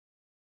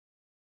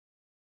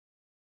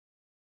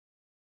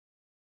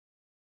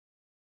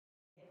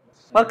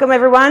Welcome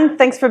everyone.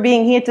 Thanks for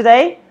being here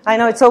today. I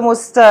know it's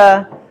almost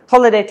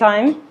holiday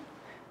time.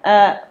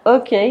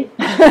 Okay.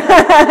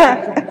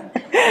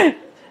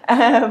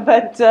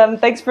 But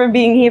thanks for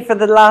being here for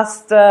the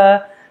last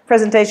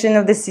presentation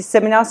of this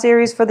seminar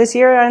series for this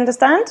year, I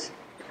understand,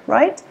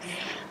 right?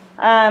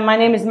 My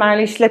name is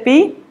Marie-Lise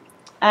Schläppy,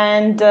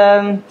 and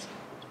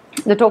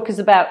the talk is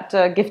about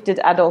gifted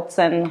adults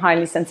and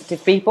highly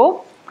sensitive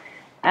people.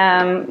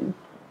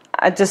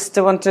 I just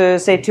want to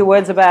say 2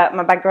 words about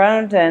my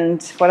background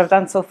and what I've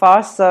done so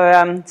far.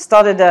 So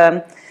started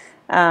a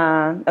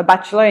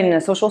Bachelor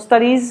in social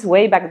studies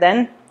way back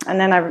then, and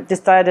then I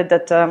decided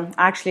that I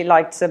actually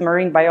liked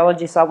marine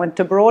biology, so I went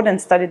abroad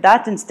and studied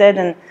that instead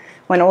and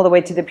went all the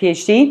way to the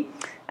PhD.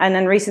 And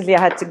then recently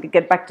I had to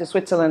get back to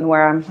Switzerland,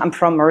 where I'm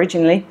from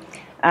originally,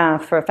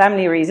 for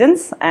family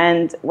reasons,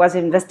 and was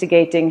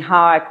investigating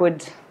how I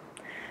could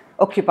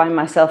occupy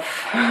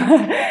myself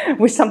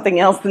with something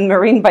else than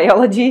marine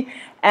biology,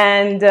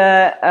 and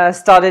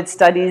started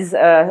studies,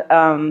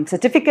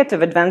 certificate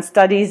of advanced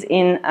studies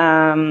in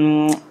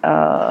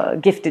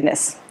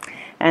giftedness.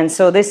 And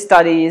so this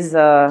study is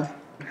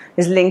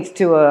linked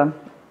to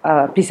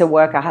a piece of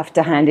work I have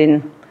to hand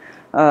in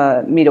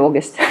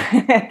mid-August.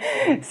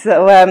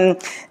 So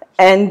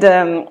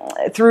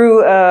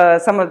through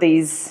some of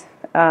these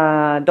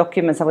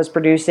documents I was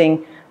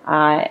producing,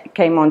 I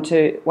came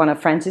onto one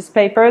of Francis'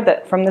 paper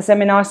from the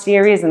seminar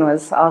series and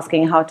was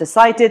asking how to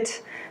cite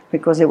it,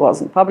 because it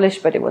wasn't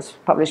published, but it was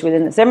published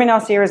within the seminar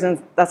series,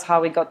 and that's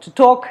how we got to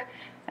talk.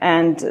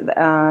 And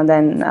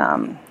then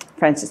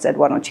Francis said,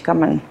 why don't you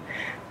come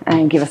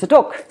and give us a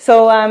talk?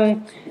 So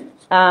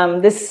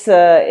this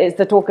is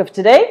the talk of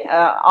today.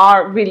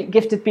 Are really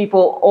gifted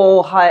people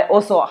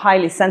also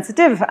highly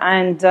sensitive?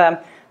 And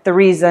the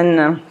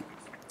reason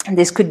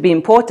this could be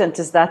important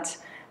is that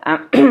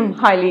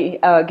highly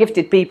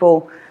gifted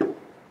people,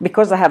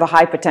 because they have a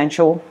high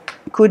potential,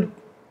 could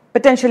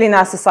potentially in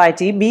our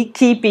society be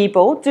key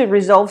people to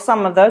resolve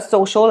some of the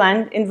social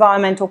and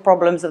environmental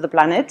problems of the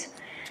planet.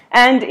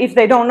 And if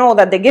they don't know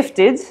that they're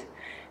gifted,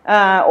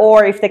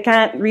 or if they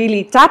can't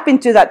really tap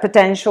into that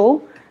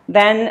potential,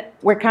 then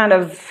we're kind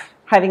of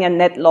having a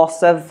net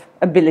loss of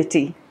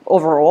ability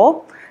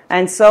overall.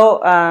 And so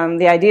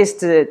the idea is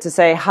to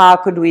say, how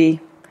could we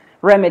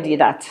remedy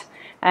that?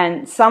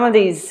 And some of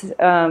these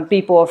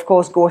people, of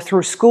course, go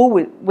through school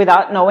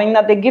without knowing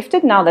that they're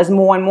gifted. Now there's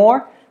more and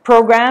more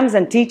programs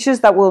and teachers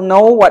that will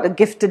know what a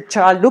gifted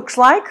child looks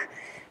like.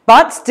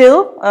 But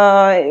still,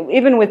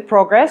 even with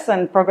progress,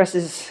 and progress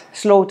is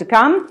slow to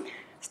come,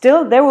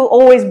 still there will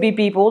always be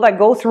people that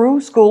go through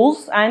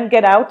schools and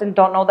get out and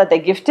don't know that they're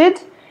gifted.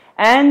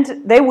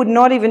 And they would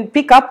not even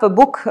pick up a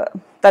book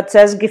that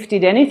says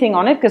gifted anything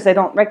on it because they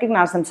don't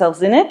recognize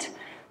themselves in it.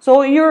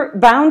 So you're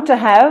bound to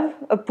have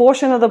a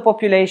portion of the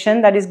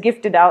population that is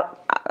gifted out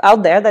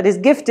there, that is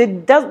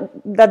gifted,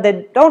 that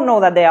they don't know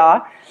that they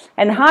are.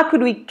 And how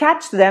could we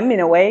catch them in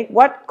a way?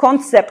 What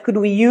concept could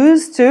we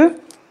use to,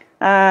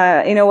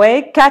 in a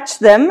way, catch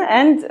them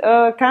and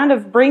kind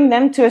of bring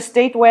them to a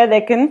state where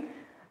they can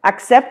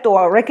accept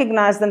or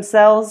recognize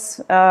themselves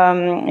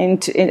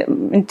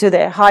into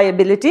their high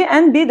ability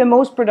and be the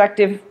most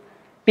productive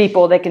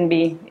people they can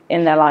be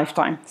in their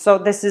lifetime. So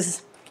this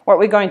is what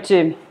we're going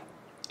to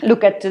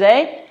look at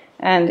today,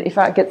 and if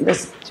I get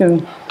this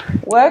to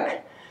work,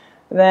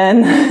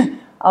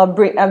 then I'll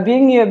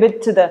bring you a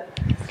bit to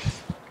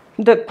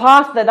the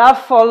path that I've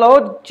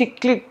followed. Click,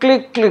 click,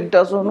 click, click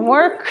doesn't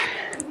work.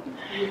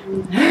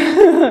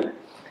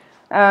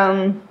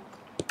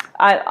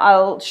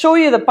 I'll show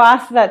you the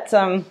path that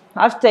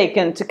I've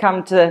taken to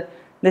come to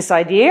this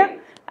idea,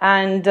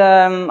 and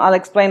I'll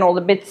explain all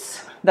the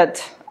bits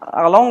that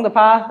are along the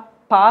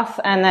path,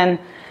 and then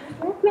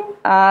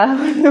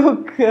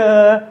look.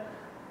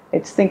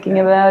 It's thinking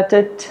about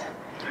it.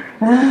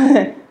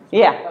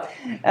 Yeah.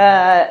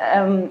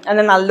 And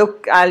then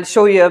I'll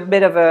show you a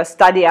bit of a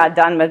study I've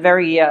done, but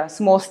very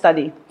small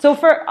study. So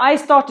I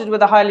started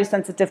with a highly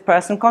sensitive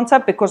person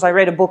concept because I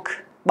read a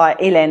book by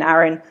Elaine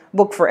Aron,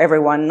 book for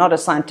everyone, not a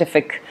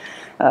scientific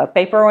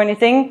paper or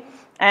anything.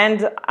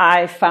 And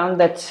I found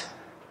that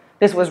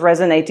this was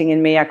resonating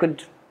in me. I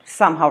could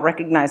somehow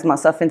recognize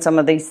myself in some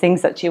of these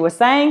things that she was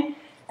saying.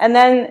 And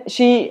then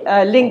she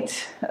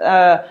linked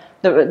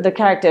the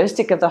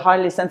characteristic of the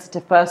highly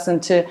sensitive person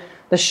to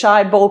the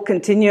shy, bold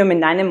continuum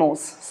in animals.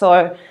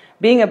 So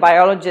being a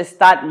biologist,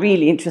 that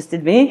really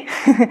interested me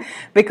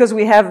because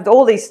we have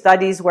all these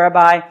studies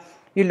whereby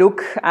you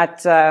look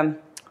at,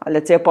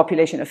 let's say, a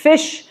population of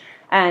fish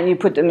and you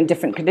put them in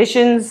different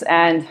conditions,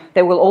 and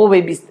there will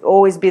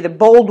always be the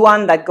bold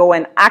one that go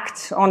and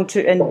act onto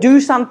and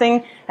do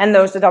something, and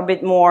those that are a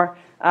bit more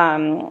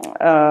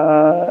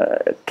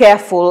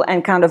careful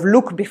and kind of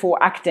look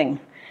before acting.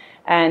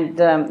 And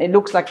it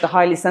looks like the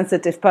highly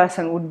sensitive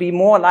person would be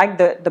more like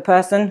the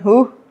person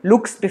who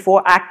looks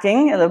before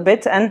acting a little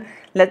bit and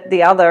let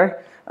the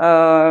other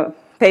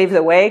pave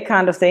the way,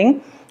 kind of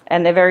thing.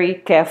 And they're very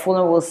careful,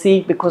 and we'll see,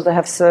 because they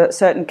have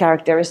certain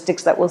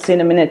characteristics that we'll see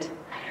in a minute.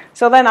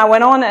 So then I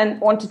went on and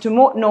wanted to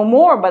know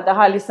more about the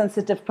highly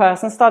sensitive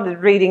person, started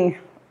reading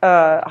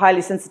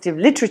highly sensitive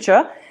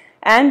literature,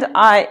 and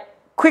I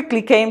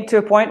quickly came to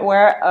a point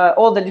where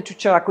all the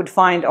literature I could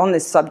find on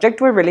this subject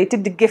were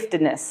related to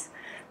giftedness.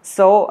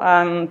 So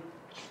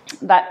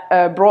that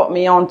brought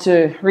me on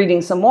to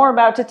reading some more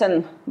about it,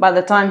 and by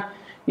the time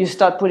you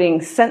start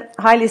putting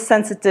high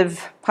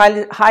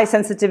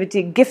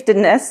sensitivity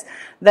giftedness,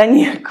 then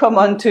you come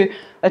on to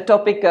a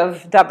topic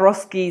of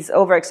Dabrowski's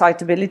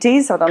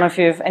overexcitabilities. I don't know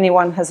if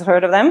anyone has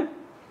heard of them.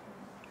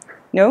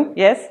 No?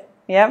 Yes?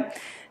 Yeah?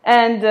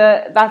 And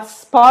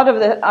that's part of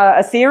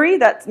a theory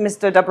that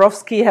Mr.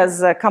 Dabrowski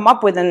has come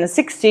up with in the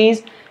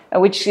 60s,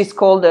 which is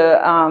called the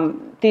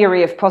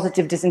theory of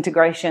positive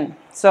disintegration.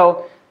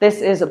 So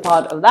this is a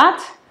part of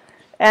that.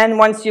 And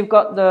once you've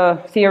got the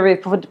theory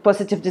of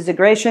positive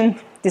disintegration,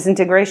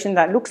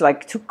 that looks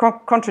like two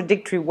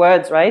contradictory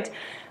words, right?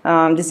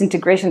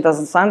 Disintegration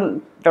doesn't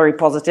sound very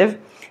positive.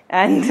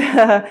 And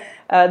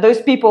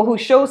those people who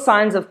show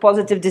signs of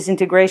positive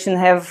disintegration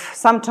have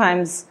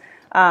sometimes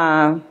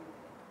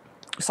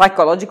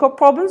psychological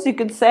problems, you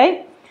could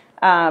say.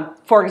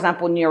 For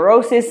example,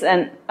 neurosis,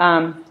 and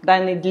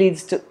then it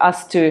leads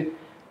us to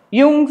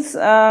Jung's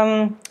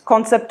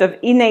concept of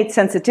innate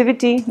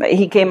sensitivity that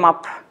he came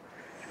up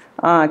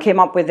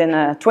with in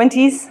the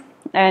 20s,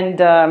 and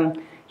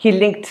he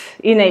linked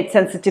innate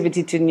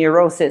sensitivity to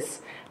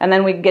neurosis. And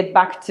then we get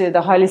back to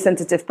the highly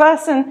sensitive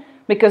person,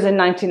 because in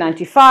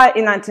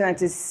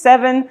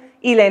 1997,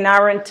 Elaine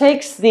Aron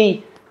takes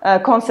the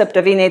concept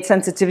of innate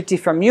sensitivity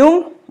from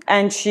Jung,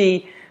 and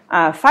she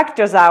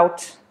factors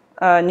out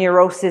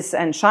neurosis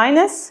and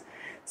shyness.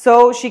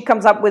 So she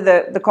comes up with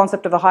the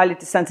concept of a highly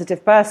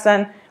sensitive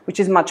person, which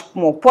is much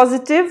more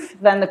positive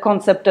than the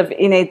concept of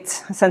innate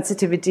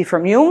sensitivity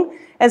from Jung.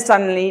 And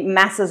suddenly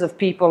masses of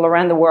people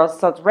around the world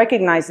start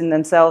recognizing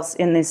themselves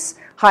in this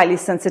highly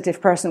sensitive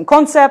person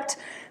concept.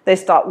 They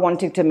start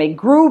wanting to make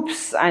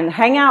groups and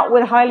hang out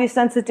with highly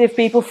sensitive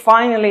people,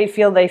 finally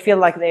they feel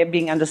like they're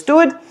being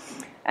understood.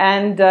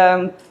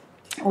 And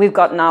we've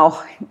got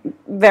now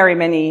very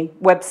many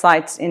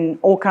websites in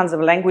all kinds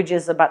of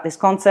languages about this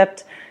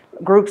concept.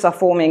 Groups are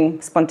forming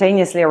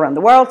spontaneously around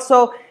the world.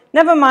 So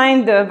never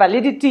mind the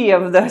validity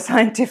of the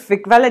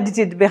scientific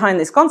validity behind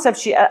this concept,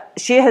 she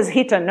has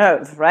hit a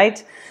nerve,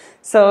 right?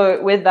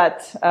 So with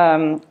that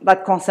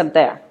concept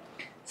there.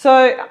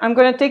 So I'm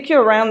going to take you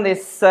around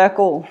this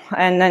circle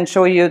and then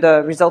show you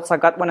the results I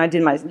got when I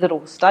did my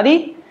little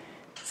study.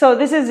 So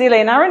this is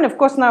Elaine Aron. Of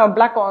course, now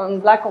black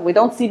on black, we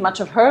don't see much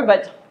of her,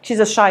 but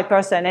she's a shy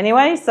person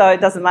anyway, so it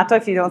doesn't matter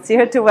if you don't see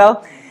her too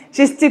well.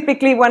 She's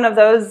typically one of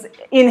those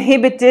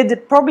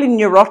inhibited, probably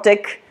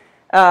neurotic,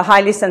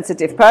 highly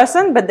sensitive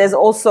person, but there's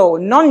also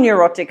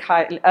non-neurotic,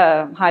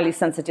 highly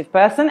sensitive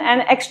person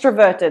and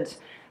extroverted,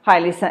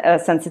 highly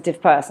sensitive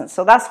person.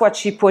 So that's what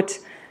she put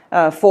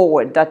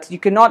forward, that you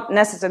cannot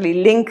necessarily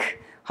link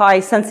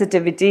high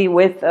sensitivity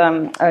with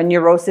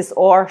neurosis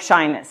or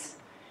shyness.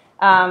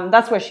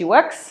 That's where she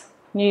works.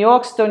 New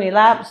York, Stony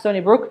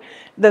Brook.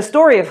 The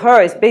story of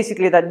her is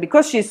basically that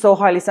because she's so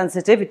highly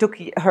sensitive, it took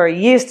her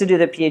years to do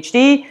the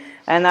PhD,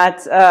 and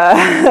that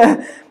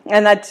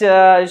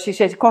she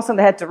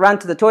constantly had to run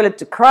to the toilet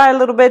to cry a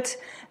little bit.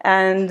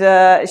 And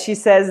she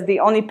says the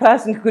only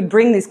person who could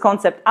bring this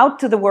concept out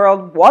to the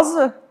world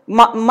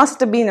must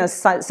have been a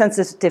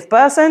sensitive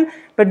person,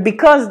 but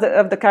because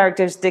of the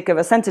characteristic of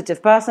a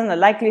sensitive person, the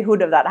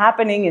likelihood of that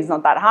happening is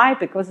not that high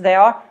because they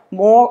are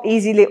more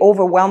easily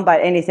overwhelmed by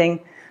anything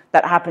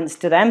that happens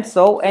to them.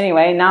 So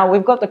anyway, now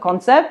we've got the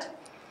concept,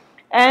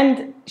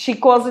 and she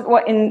calls it,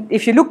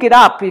 if you look it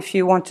up, if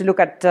you want to look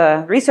at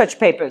research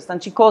papers, then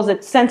she calls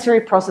it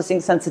sensory processing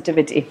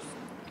sensitivity.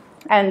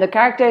 And the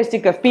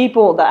characteristic of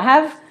people that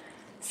have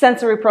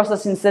sensory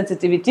processing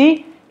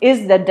sensitivity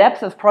is the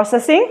depth of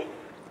processing,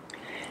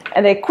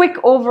 and they're quick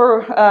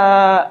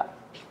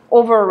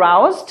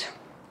over-aroused,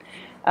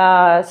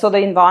 so the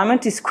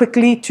environment is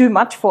quickly too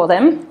much for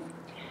them.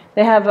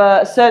 They have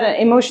a certain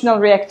emotional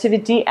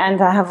reactivity and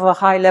have a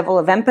high level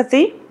of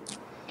empathy.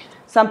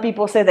 Some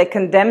people say they're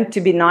condemned to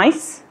be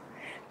nice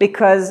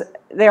because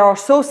they are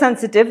so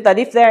sensitive that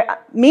if they're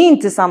mean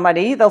to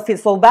somebody, they'll feel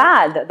so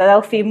bad that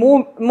they'll feel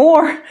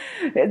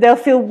they'll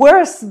feel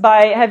worse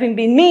by having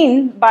been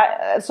mean,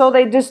 so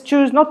they just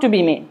choose not to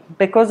be mean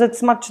because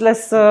it's much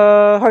less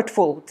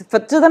hurtful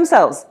to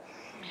themselves.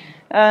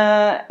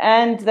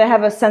 And they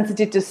have a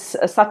sensitivity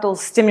to subtle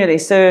stimuli,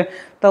 so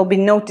they'll be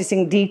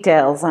noticing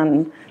details,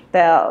 and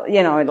they'll,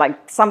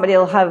 like somebody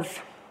will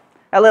have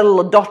a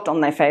little dot on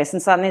their face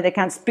and suddenly they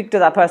can't speak to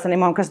that person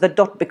anymore because the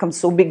dot becomes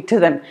so big to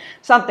them.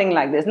 Something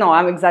like this. No,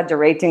 I'm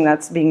exaggerating,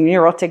 that's being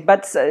neurotic,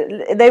 but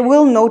they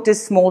will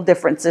notice small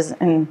differences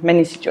in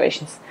many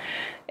situations.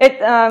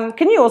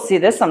 Can you all see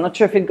this? I'm not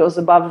sure if it goes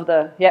above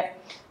the, yeah.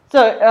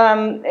 So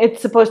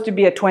it's supposed to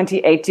be a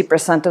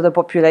 20-80% of the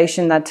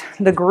population that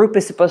the group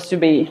is supposed to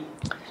be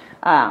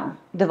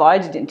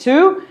divided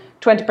into.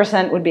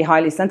 20% would be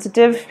highly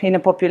sensitive in a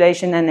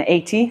population and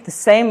 80%, the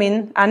same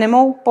in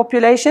animal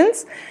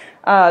populations.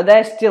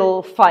 They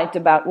still fight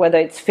about whether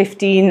it's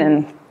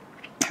 15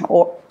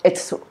 or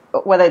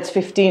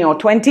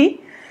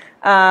 20.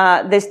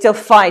 they still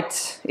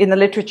fight in the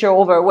literature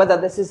over whether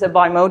this is a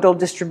bimodal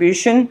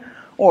distribution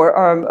or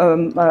a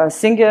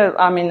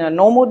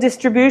normal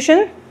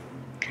distribution.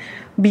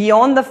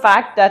 Beyond the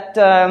fact that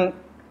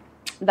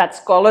that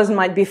scholars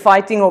might be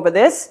fighting over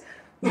this,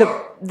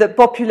 the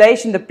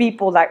population, the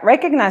people that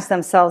recognize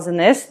themselves in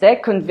this, they're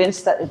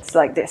convinced that it's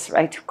like this,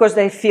 right? Because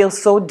they feel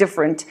so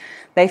different.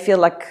 They feel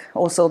like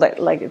also that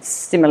like it's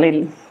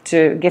similar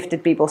to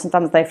gifted people.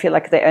 Sometimes they feel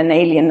like they're an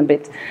alien a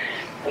bit.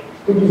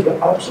 The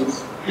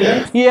options.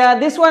 Yeah,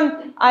 this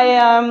one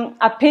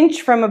I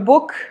pinched from a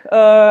book,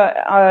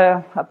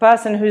 a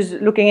person who's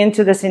looking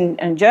into this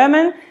in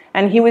German,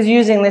 and he was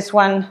using this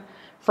one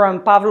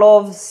from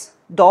Pavlov's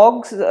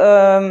dogs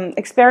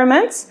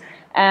experiments,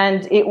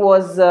 and it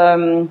was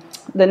the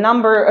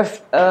number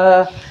of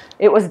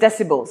it was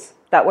decibels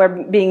that were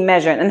being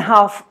measured and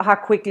how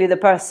quickly the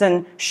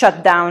person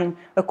shut down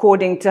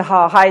according to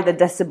how high the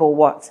decibel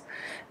was,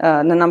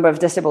 the number of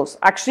decibels.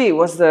 Actually, it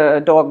was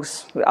the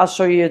dogs. I'll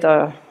show you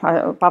the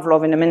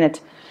Pavlov in a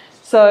minute.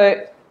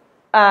 So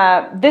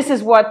this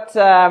is what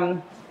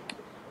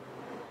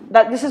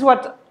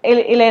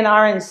Elaine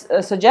Ahrens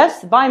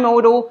suggests.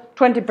 Bimodal,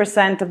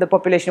 20% of the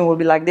population will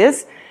be like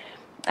this,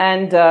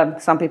 and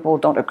some people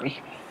don't agree.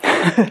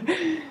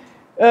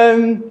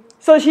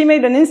 So she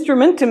made an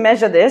instrument to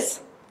measure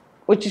this,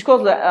 which is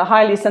called a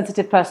highly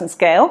sensitive person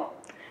scale,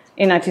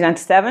 in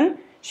 1997.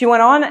 She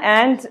went on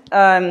and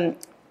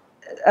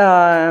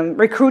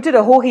recruited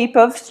a whole heap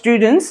of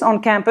students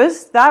on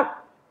campus that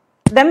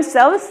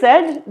themselves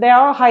said they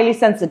are highly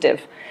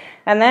sensitive.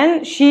 And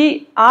then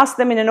she asked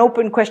them in an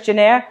open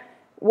questionnaire,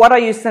 what are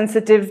you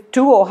sensitive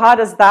to, or how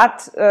does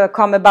that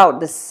come about,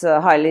 this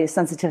highly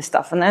sensitive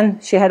stuff? And then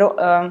she had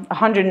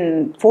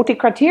 140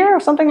 criteria or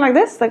something like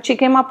this that she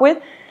came up with.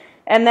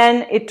 And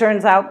then it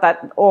turns out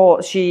that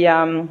she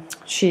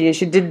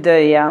did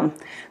the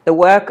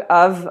work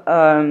of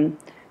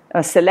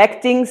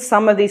selecting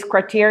some of these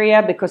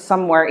criteria because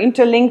some were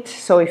interlinked.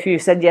 So if you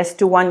said yes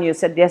to one, you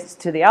said yes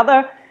to the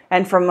other.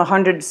 And from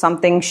 100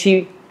 something,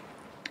 she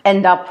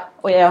ended up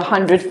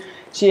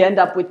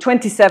with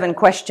 27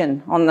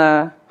 questions on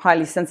the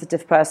highly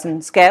sensitive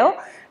person scale.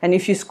 And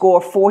if you score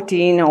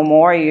 14 or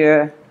more,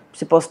 you're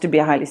supposed to be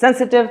highly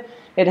sensitive.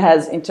 It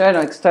has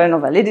internal, external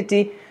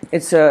validity.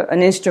 It's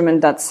an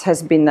instrument that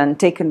has been then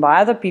taken by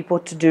other people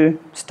to do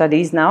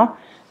studies now.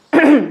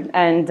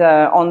 And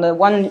on the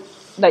one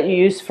that you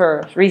use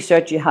for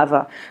research, you have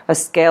a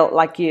scale.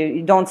 Like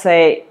you don't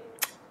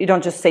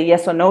just say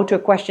yes or no to a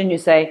question. You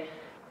say,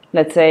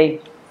 let's say,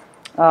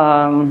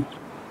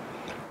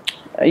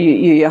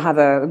 you have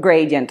a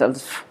gradient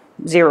of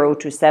 0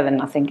 to 7,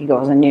 I think it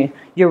goes, and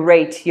you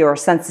rate your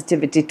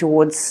sensitivity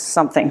towards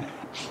something.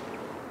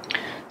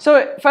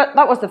 So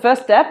that was the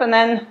first step, and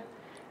then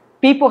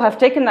people have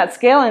taken that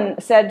scale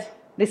and said,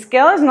 this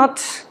scale is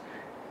not,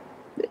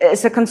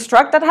 it's a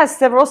construct that has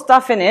several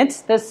stuff in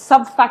it. There's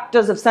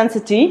sub-factors of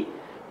sensitivity,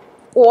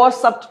 or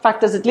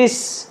sub-factors at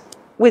least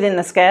within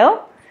the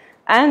scale,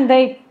 and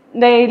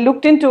they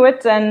looked into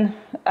it and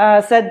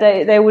said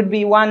there would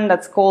be one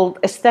that's called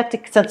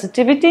aesthetic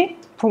sensitivity.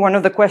 One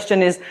of the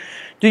questions is,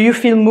 do you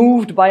feel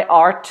moved by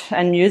art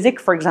and music,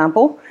 for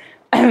example?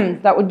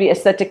 That would be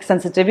aesthetic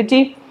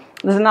sensitivity.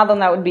 There's another one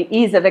that would be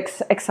ease of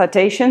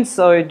excitation.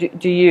 So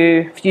do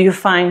you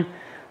find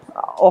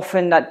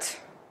often that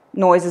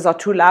noises are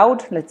too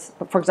loud?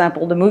 For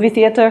example, the movie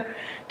theater,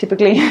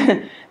 typically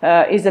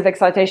ease of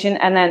excitation.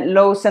 And then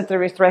low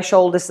sensory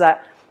threshold is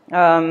that,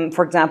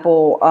 for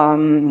example,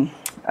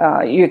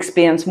 you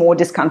experience more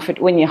discomfort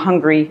when you're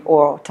hungry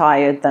or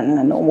tired than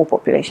a normal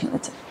population,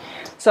 let's say.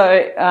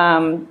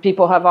 So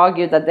people have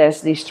argued that there's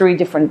these 3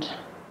 different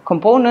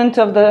components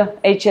of the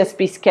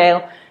HSP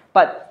scale,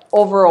 but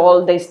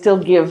overall, they still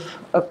give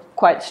a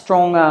quite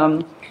strong.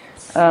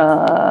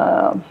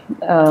 The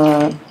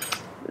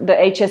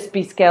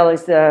HSP scale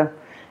is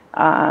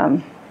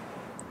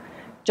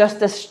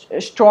just as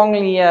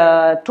strongly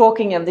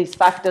talking of these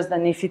factors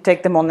than if you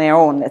take them on their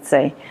own, let's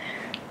say.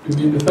 You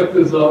mean the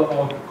factors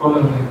are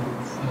correlated?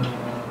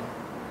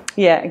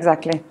 Yeah,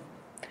 exactly.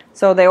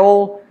 So they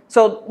all.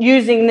 So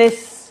using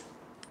this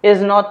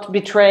is not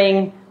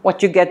betraying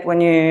what you get when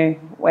you.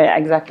 Well,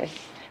 exactly.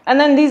 And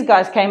then these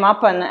guys came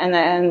up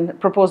and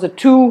proposed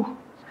to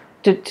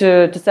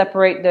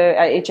separate the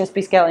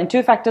HSP scale in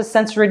 2 factors: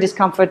 sensory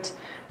discomfort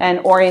and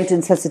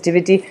oriented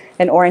sensitivity.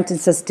 And oriented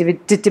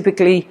sensitivity,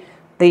 typically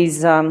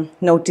these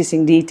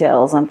noticing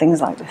details and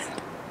things like this.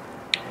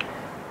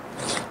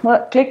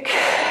 Well, click.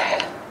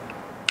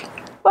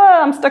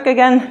 Well, I'm stuck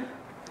again.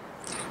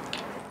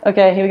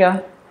 Okay, here we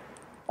go.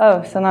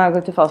 Oh, so now I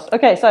go too fast.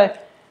 Okay, so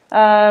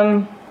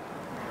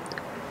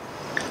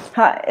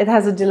it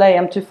has a delay.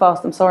 I'm too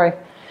fast. I'm sorry.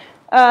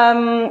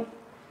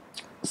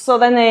 So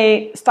then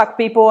they stuck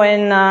people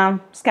in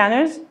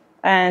scanners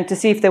and to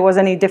see if there was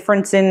any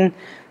difference in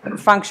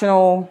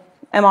functional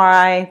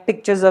MRI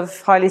pictures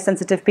of highly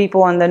sensitive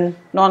people and then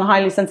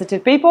non-highly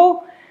sensitive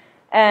people.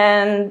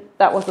 And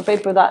that was the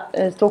paper that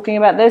is talking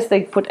about this.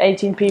 They put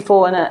 18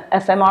 people in an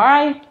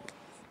fMRI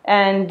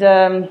and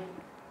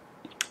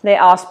they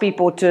asked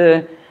people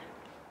to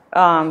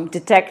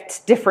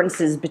detect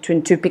differences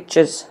between two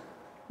pictures.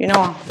 You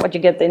know what you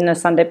get in a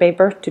Sunday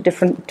paper, two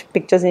different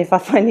pictures, and if I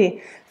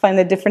find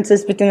the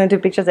differences between the two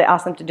pictures, they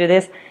ask them to do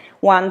this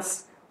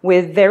once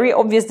with very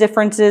obvious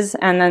differences,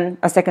 and then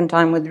a second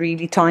time with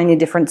really tiny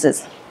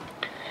differences.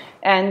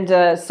 And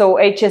so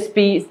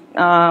HSP,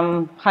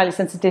 highly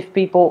sensitive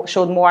people,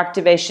 showed more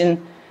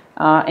activation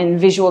in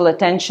visual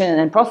attention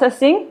and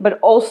processing, but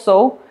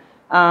also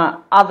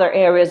other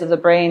areas of the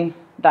brain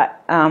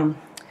that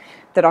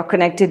are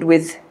connected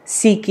with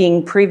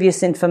seeking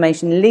previous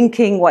information,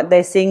 linking what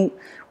they're seeing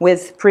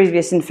with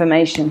previous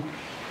information.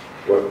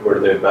 Were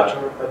they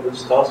better at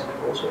this task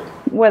also?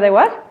 Were they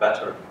what?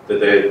 Better.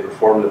 Did they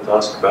perform the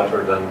task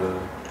better than the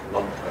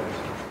non-highly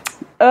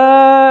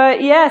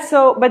sensitive? Yeah,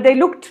 so, but they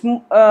looked,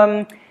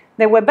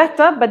 they were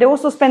better, but they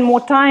also spent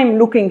more time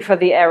looking for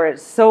the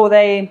errors. So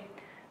they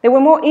were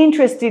more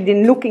interested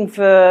in looking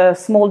for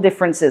small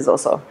differences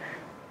also.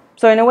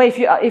 So in a way,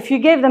 if you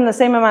gave them the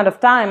same amount of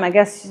time, I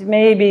guess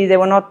maybe they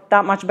were not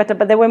that much better,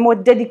 but they were more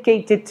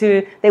dedicated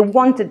to, they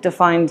wanted to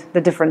find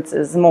the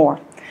differences more.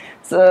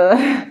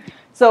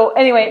 So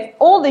anyway,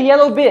 all the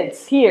yellow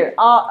bits here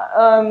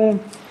are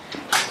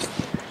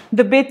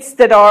the bits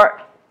that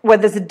are where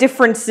there's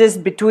differences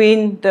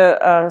between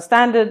the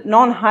standard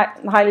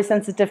non-highly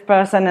sensitive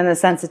person and a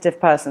sensitive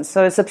person.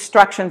 So it's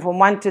abstraction from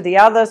one to the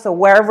other. So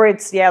wherever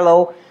it's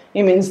yellow,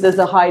 it means there's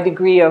a high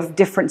degree of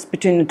difference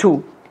between the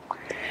two.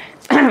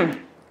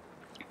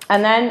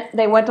 And then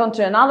they went on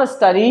to another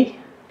study.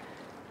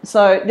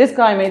 So this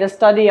guy made a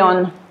study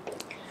on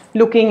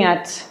looking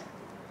at,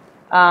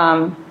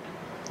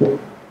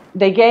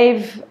 they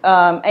gave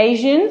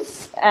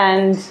Asians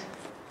and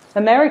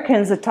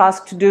Americans a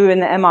task to do in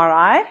the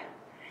MRI.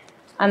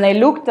 And they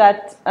looked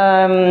at,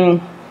 they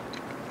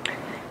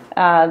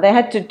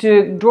had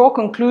to draw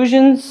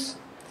conclusions,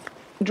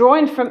 draw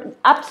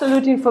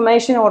absolute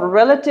information or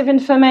relative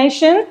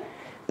information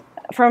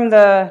from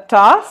the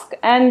task,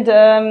 and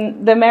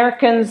the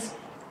Americans,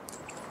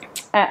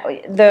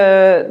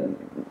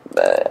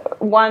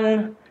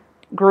 one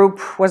group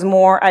was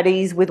more at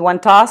ease with one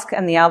task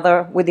and the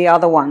other with the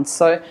other one.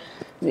 So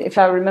if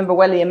I remember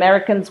well, the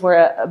Americans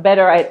were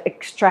better at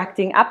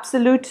extracting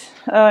absolute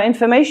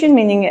information,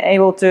 meaning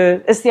able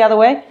to, it's the other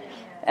way.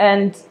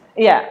 And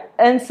yeah,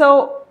 and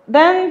so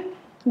then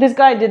this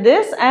guy did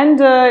this,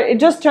 and it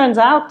just turns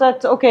out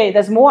that, okay,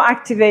 there's more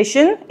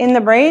activation in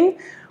the brain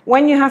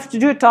when you have to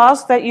do a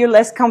task that you're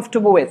less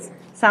comfortable with.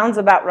 Sounds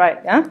about right,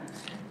 yeah?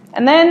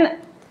 And then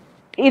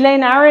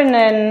Elaine Aron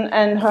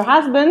and her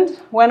husband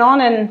went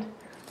on and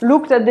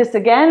looked at this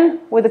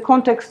again with the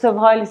context of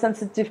highly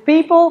sensitive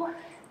people,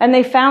 and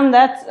they found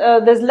that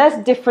there's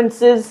less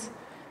differences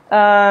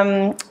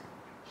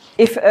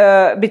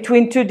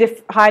between two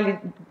highly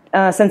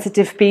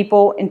sensitive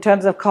people in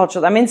terms of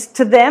culture. That means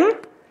to them,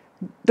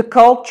 the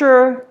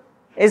culture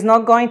is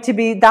not going to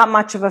be that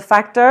much of a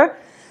factor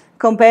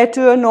compared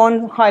to a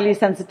non-highly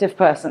sensitive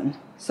person.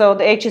 So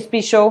the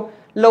HSP show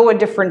lower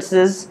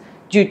differences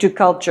due to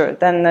culture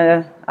than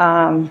the...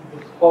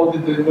 How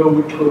did they know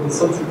which were the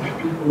sensitive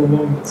people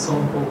among the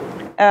sample?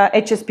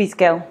 HSP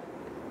scale.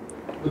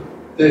 But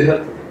they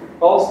had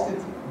passed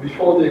it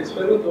before the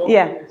experiment? Or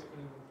Yeah. the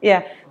experiment?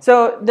 Yeah.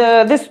 So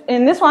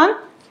in this one,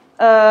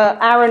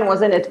 Aaron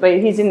was in it, but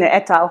he's in the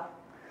et al.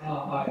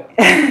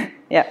 Yeah.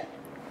 Yeah.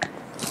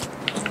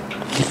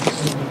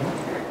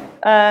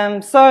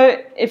 So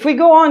if we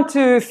go on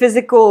to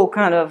physical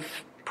kind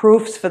of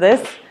proofs for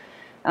this,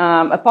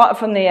 apart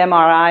from the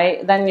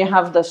MRI, then you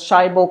have the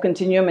Scheibel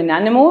continuum in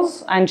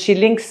animals, and she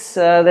links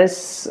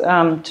this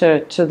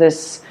to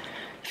this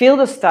field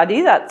of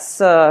study that's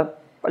a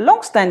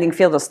long-standing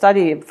field of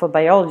study for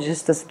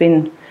biologists. That's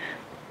been,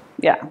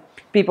 yeah,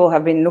 people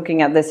have been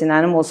looking at this in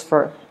animals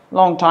for a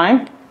long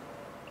time.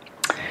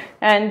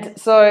 And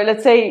so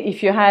let's say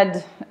if you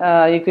had,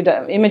 you could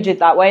image it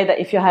that way, that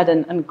if you had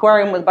an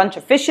aquarium with a bunch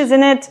of fishes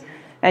in it,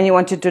 and you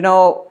wanted to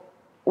know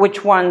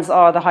which ones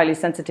are the highly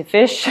sensitive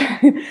fish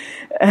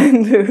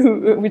and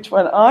which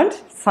one aren't.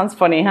 Sounds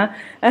funny, huh?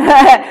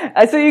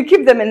 So you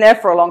keep them in there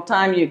for a long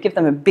time. You give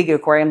them a bigger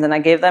aquarium than I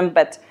gave them,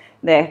 but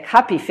they're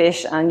happy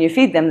fish, and you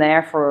feed them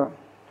there for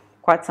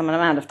quite some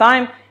amount of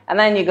time. And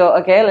then you go,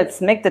 okay, let's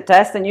make the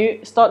test, and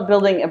you start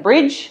building a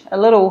bridge, a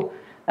little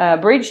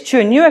bridge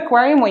to a new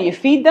aquarium where you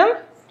feed them,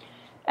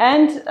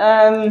 and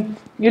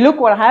you look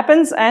what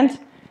happens, and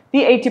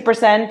the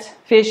 80%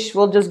 fish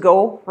will just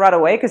go right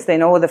away because they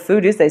know where the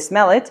food is, they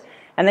smell it,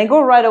 and they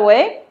go right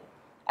away.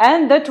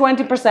 And the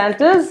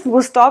 20%ers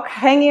will start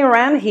hanging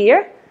around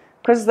here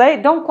because they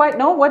don't quite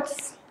know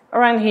what's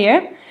around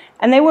here,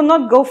 and they will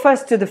not go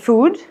first to the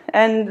food,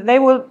 and they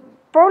will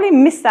probably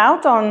miss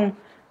out on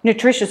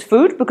nutritious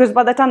food because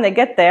by the time they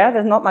get there,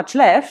 there's not much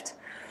left.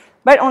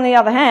 But on the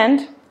other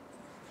hand,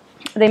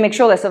 they make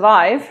sure they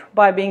survive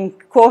by being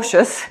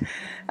cautious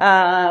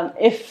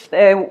if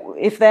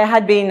there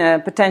had been a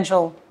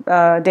potential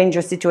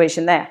dangerous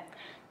situation there.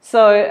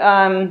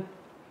 So,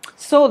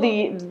 so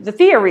the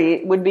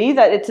theory would be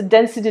that it's a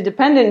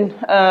density-dependent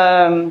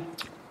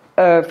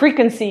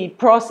frequency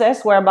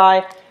process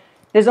whereby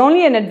there's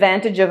only an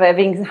advantage of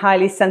having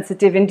highly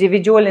sensitive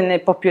individual in a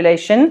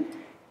population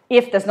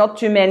if there's not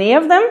too many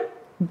of them.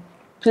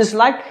 Just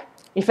like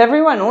if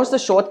everyone knows the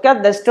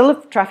shortcut, there's still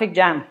a traffic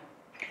jam.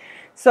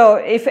 So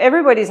if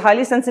everybody is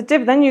highly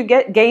sensitive, then you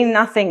gain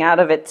nothing out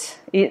of it.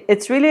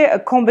 It's really a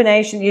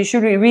combination. You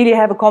should really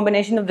have a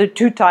combination of the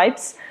two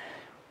types.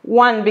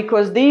 One,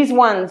 because these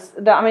ones,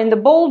 the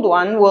bold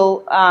one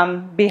will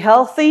be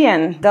healthy,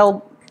 and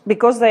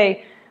because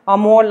they are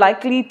more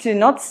likely to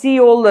not see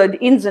all the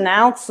ins and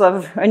outs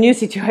of a new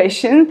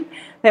situation.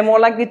 They're more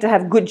likely to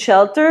have good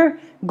shelter,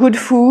 good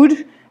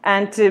food,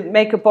 and to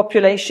make a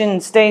population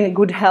stay in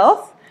good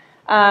health.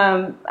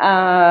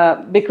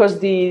 Because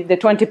the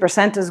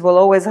 20%ers will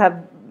always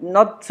have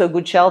not so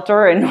good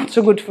shelter and not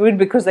so good food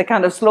because they're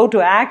kind of slow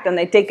to act and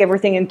they take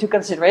everything into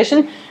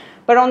consideration.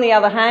 But on the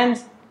other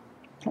hand,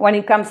 when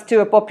it comes to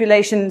a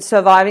population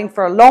surviving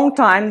for a long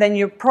time, then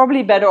you're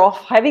probably better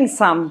off having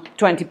some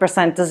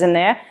 20%ers in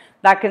there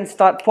that can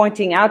start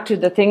pointing out to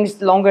the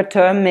things longer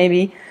term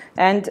maybe,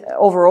 and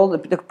overall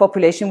the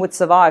population would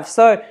survive.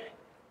 So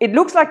it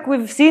looks like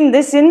we've seen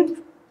this in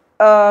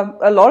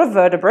a lot of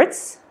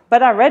vertebrates,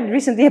 but I read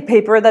recently a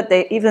paper that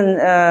they even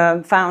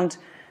found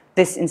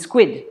this in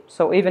squid.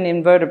 So even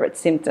in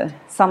vertebrates,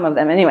 some of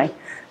them anyway,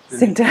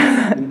 seem to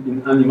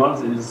in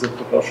animals, is the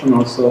proportion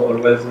also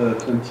always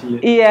 20?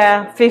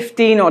 Yeah,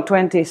 15 or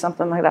 20,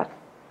 something like that.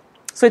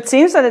 So it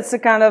seems that it's a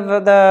kind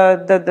of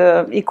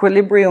the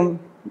equilibrium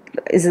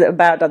is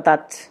about at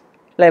that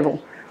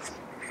level.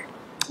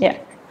 Yeah.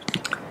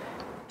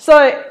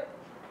 So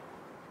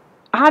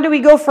how do we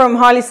go from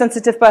highly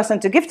sensitive person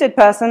to gifted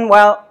person?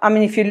 Well, I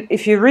mean,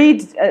 if you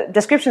read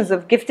descriptions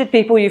of gifted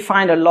people, you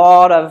find a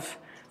lot of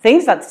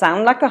things that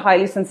sound like a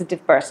highly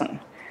sensitive person.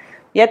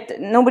 Yet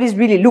nobody's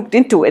really looked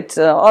into it.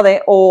 Are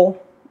they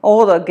all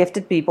the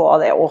gifted people, are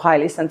they all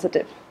highly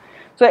sensitive?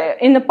 So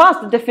in the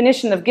past, the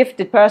definition of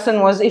gifted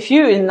person was if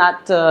you, in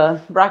that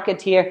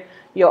bracket here,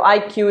 your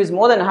IQ is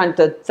more than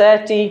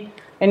 130,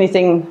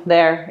 anything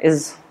there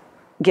is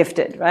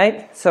gifted,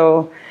 right?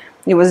 So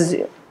it was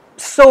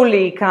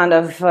solely kind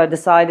of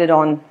decided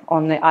on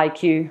the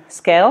IQ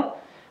scale.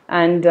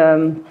 And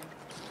then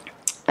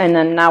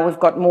now we've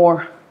got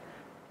more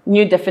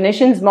new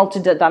definitions,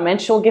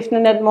 multi-dimensional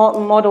giftedness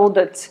model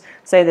that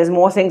say there's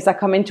more things that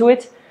come into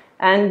it.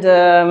 And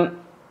the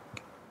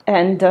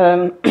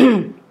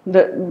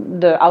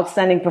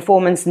outstanding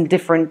performance in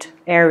different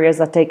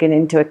areas are taken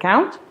into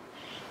account.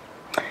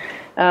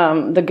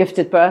 The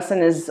gifted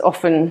person is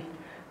often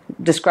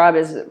described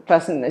as a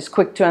person who is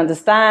quick to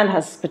understand,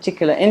 has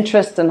particular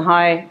interest and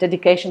high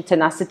dedication,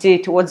 tenacity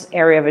towards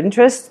area of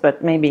interest,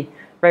 but maybe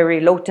very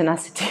low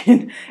tenacity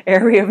in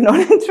area of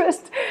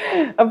non-interest,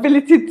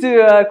 ability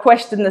to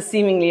question the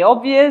seemingly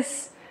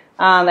obvious.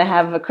 They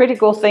have a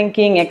critical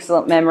thinking,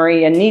 excellent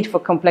memory, a need for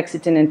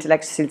complexity and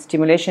intellectual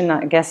stimulation.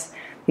 I guess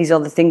these are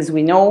the things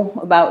we know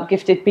about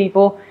gifted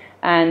people.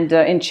 And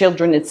in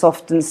children, it's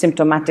often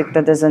symptomatic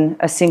that there's an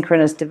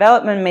asynchronous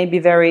development, maybe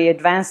very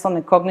advanced on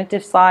the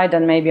cognitive side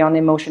and maybe on the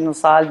emotional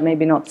side,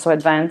 maybe not so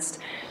advanced,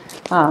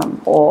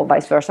 or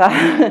vice versa.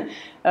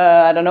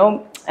 I don't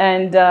know.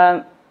 And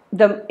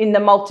in the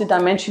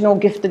multidimensional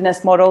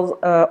giftedness model,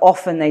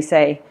 often they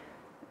say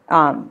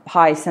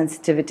high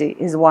sensitivity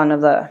is one of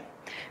the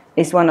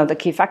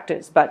key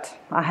factors. But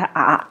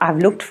I've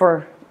looked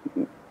for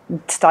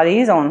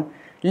studies on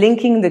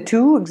linking the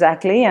two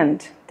exactly,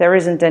 and there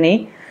isn't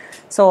any.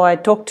 So I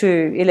talked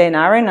to Elaine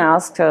Aaron and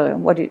asked her,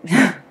 what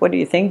do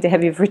you think?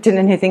 Have you written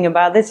anything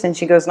about this? And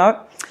she goes,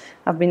 no,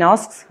 I've been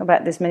asked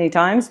about this many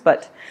times,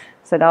 but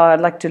I said, oh,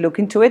 I'd like to look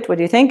into it. What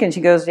do you think? And she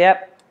goes,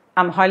 yep,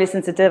 I'm highly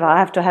sensitive. I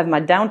have to have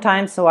my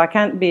downtime, so I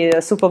can't be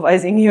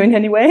supervising you in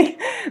any way.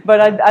 But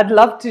I'd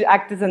love to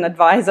act as an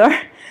advisor.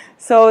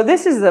 So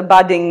this is a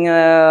budding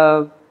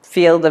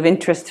field of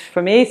interest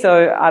for me.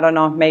 So I don't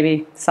know,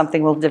 maybe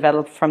something will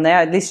develop from there.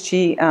 At least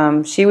she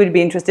would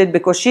be interested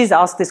because she's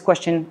asked this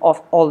question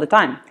all the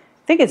time.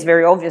 I think it's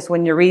very obvious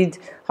when you read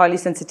highly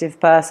sensitive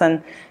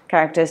person,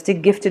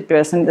 characteristic, gifted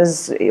person.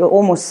 There's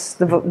almost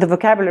the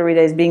vocabulary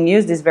that is being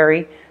used is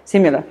very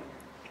similar.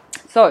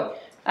 So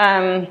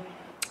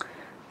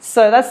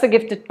that's the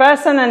gifted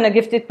person, and the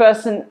gifted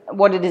person,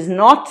 what it is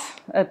not,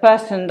 a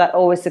person that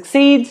always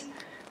succeeds.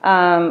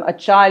 A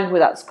child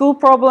without school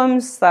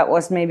problems. That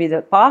was maybe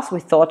the past. We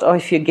thought, oh,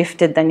 if you're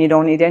gifted, then you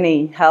don't need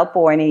any help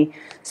or any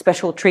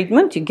special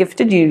treatment. You're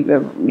gifted,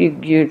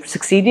 you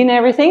succeed in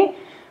everything.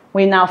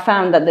 We now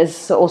found that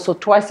there's also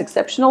twice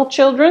exceptional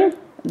children.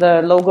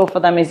 The logo for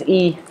them is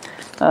E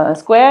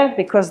squared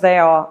because they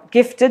are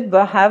gifted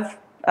but have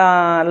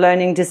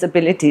learning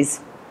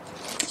disabilities.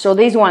 So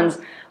these ones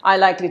are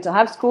likely to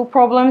have school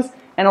problems,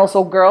 and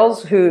also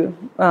girls who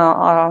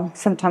are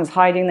sometimes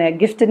hiding their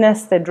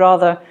giftedness. They'd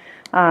rather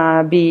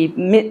be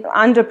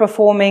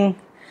underperforming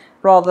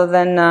rather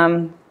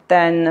than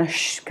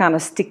kind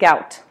of stick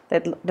out.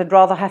 They'd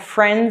rather have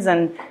friends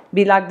and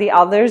be like the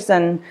others.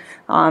 And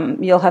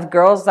you'll have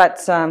girls that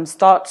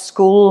start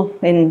school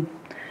in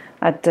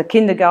at the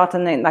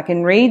kindergarten, they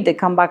can read, they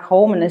come back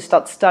home and they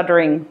start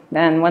stuttering.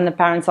 And when the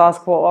parents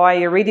ask, well, why are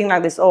you reading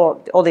like this?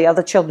 Oh, all the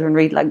other children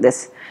read like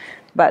this.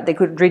 But they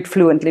could read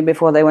fluently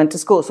before they went to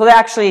school. So they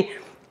actually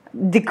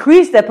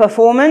decrease their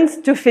performance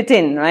to fit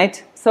in,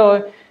 right?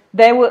 So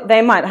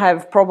they might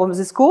have problems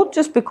at school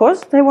just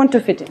because they want to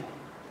fit in.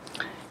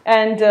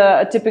 And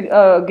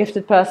a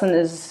gifted person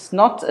is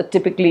not a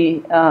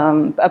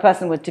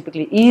person with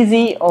typically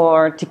easy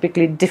or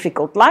typically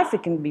difficult life.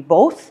 It can be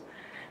both.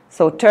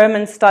 So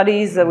Terman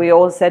studies, we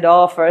all said,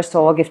 oh, first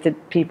of all, gifted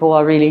people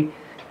are really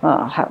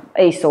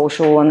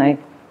asocial, and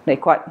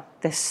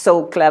they're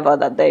so clever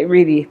that they're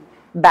really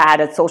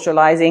bad at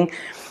socializing.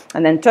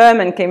 And then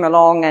Terman came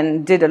along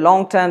and did a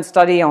long-term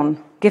study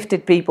on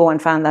gifted people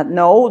and found that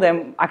no,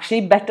 they're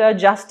actually better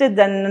adjusted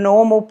than the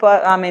normal,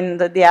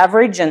 the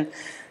average, and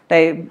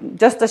they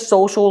just as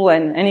social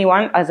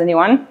as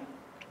anyone.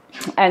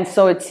 And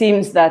so it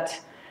seems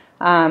that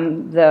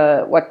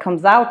what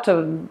comes out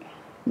of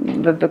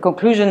the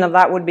conclusion of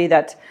that would be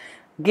that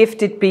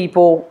gifted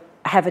people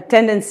have a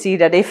tendency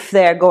that if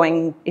they're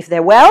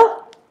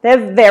well,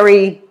 they're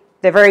very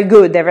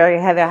good,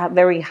 have a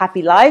very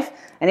happy life,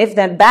 and if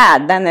they're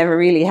bad, then they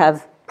really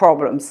have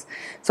problems.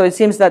 So it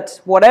seems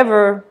that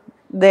whatever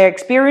they're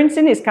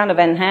experiencing is kind of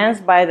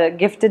enhanced by the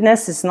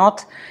giftedness.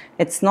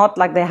 It's not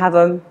like they have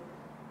a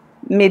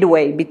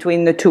midway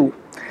between the two.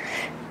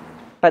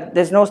 But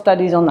there's no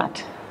studies on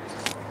that.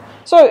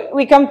 So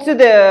we come to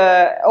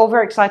the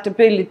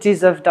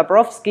overexcitabilities of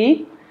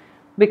Dabrowski,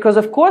 because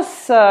of course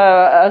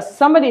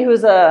somebody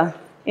who's a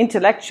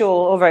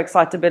intellectual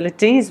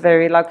overexcitability is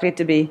very likely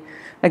to be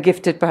a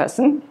gifted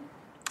person.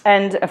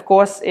 And of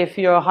course, if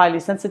you're a highly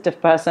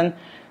sensitive person,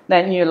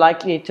 then you're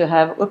likely to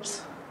have,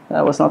 oops,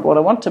 that was not what I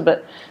wanted,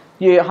 but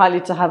you're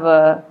highly to have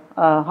a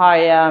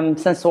high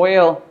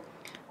sensorial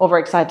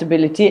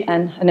overexcitability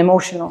and an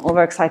emotional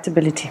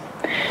overexcitability.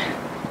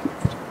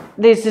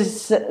 This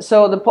is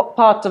so the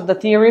part of the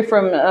theory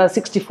from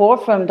 64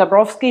 from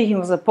Dabrowski. He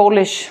was a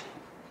Polish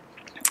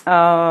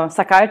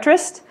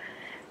psychiatrist,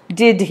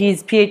 did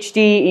his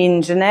PhD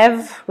in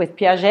Geneva with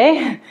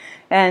Piaget,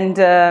 and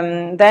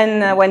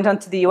then went on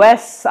to the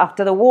US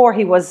after the war.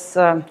 He was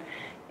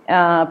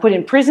put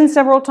in prison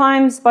several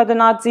times by the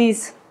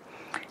Nazis,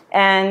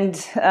 and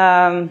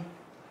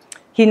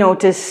he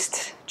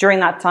noticed during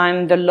that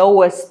time the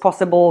lowest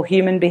possible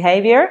human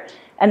behavior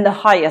and the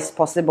highest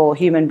possible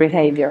human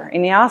behavior.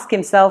 And he asked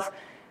himself,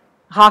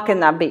 how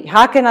can that be?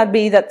 How can it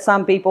be that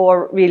some people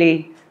are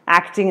really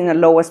acting in the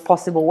lowest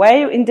possible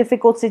way in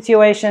difficult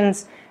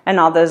situations, and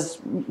others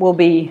will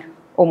be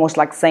almost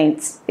like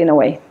saints in a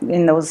way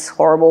in those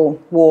horrible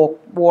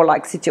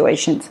war-like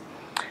situations?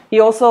 He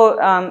also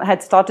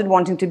had started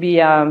wanting to be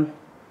a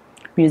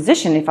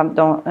musician, if I'm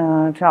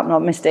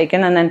not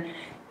mistaken, and then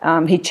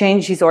he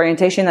changed his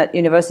orientation at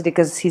university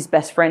because his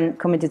best friend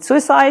committed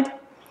suicide.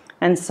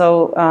 And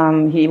so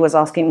he was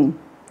asking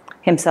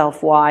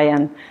himself why.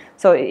 And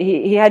so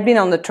he had been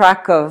on the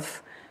track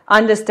of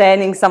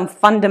understanding some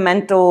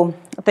fundamental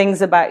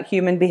things about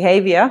human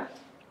behavior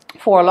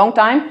for a long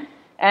time.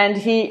 And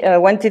he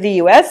went to the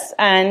US,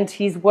 and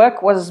his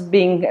work was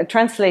being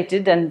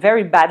translated, and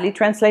very badly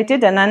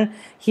translated. And then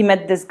he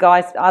met this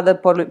guy, other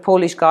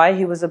Polish guy.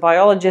 He was a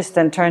biologist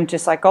and turned to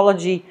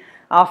psychology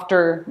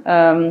after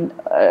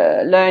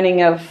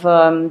learning of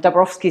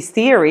Dabrowski's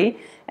theory.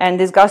 And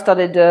this guy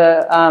started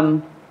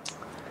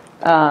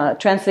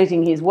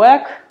translating his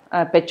work,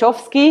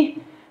 Pechowski.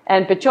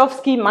 And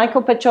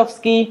Michael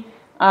Pechowski,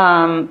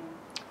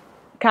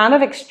 kind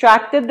of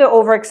extracted the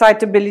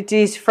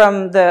overexcitabilities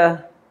from the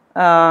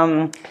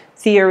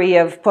theory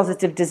of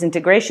positive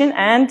disintegration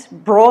and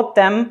brought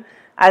them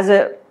as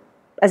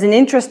an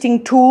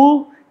interesting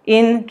tool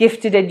in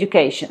gifted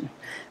education.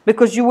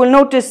 Because you will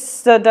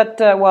notice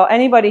that,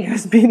 anybody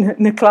who's been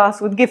in a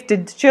class with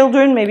gifted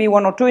children, maybe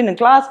one or two in a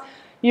class,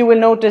 you will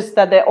notice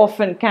that they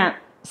often can't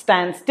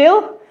stand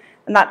still,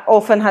 and that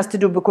often has to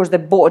do because they're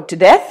bored to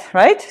death,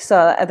 right?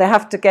 So they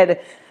have to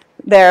get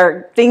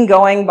their thing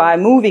going by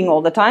moving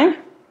all the time.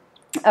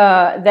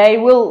 They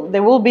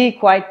will be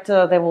quite,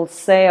 they will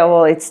say, oh,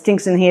 well, it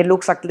stinks in here, it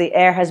looks like the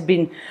air has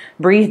been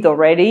breathed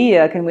already,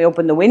 can we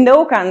open the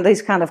window,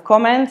 these kind of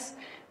comments.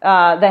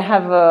 They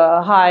have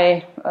a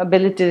high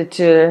ability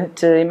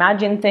to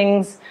imagine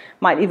things,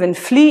 might even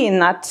flee in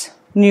that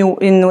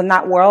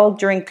world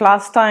during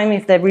class time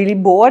if they're really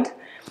bored.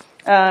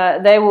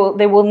 They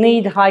will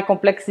need high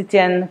complexity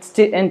and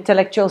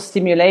intellectual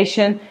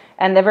stimulation,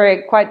 and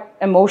they're quite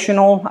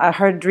emotional. I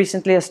heard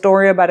recently a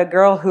story about a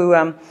girl who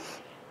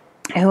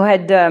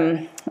had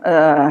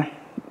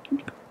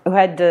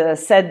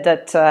said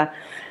that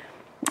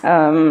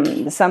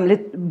some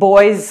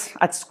boys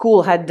at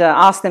school had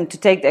asked them to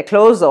take their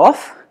clothes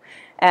off,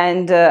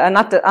 and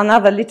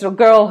another little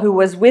girl who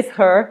was with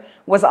her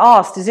was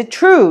asked, "Is it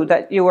true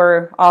that you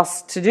were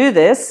asked to do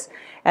this?"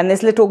 And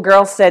this little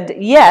girl said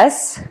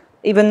yes,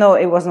 even though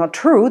it was not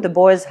true. The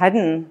boys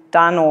hadn't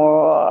done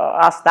or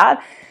asked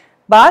that.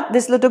 But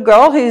this little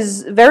girl,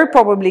 who's very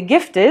probably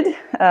gifted,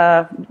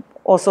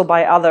 also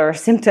by other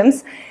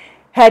symptoms,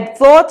 had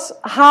thought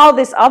how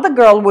this other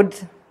girl would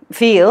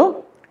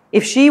feel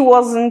if she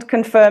wasn't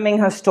confirming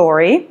her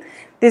story.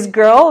 This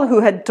girl who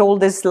had told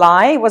this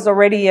lie was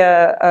already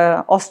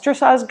a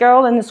ostracized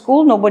girl in the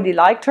school. Nobody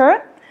liked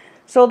her.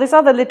 So this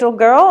other little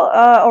girl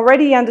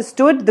already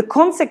understood the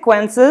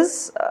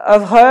consequences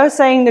of her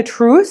saying the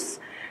truth,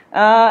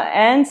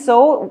 and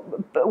so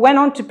went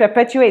on to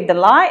perpetuate the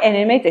lie, and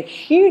it made a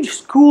huge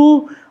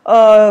school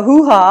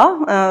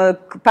hoo-ha.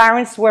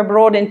 Parents were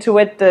brought into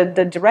it,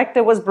 the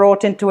director was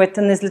brought into it,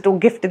 and this little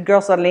gifted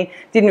girl suddenly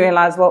didn't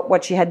realize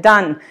what she had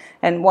done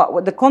and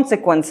what the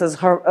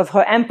consequences of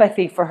her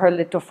empathy for her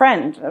little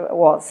friend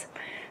was.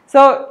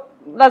 So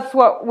that's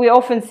what we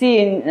often see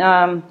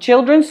in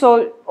children.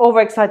 So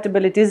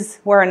overexcitabilities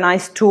were a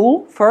nice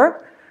tool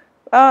for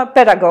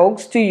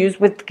pedagogues to use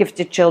with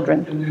gifted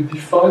children. Can you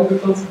define the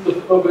concept of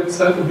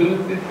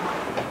overexcitability?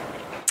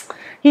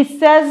 He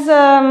says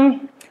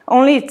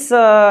only it's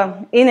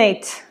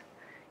innate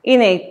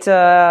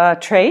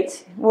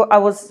trait. I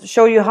will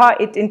show you how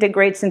it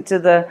integrates into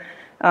the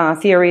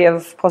theory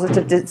of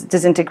positive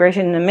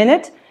disintegration in a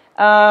minute.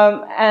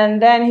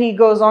 And then he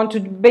goes on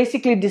to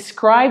basically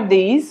describe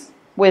these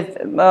with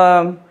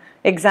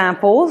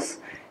examples.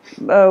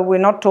 We're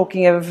not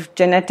talking of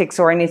genetics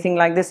or anything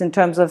like this in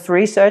terms of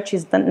research.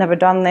 He's never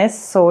done this,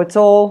 so it's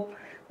all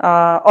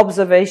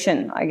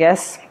observation, I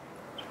guess.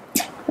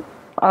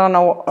 I don't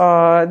know.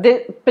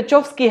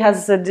 Pechowski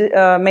has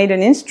made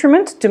an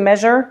instrument to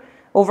measure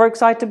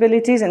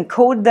overexcitabilities and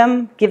code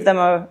them, give them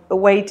a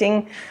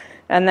weighting,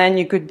 and then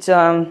you could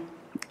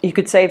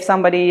say if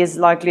somebody is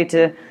likely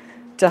to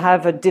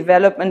have a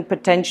development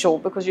potential,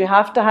 because you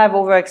have to have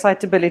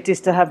overexcitabilities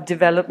to have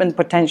development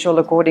potential,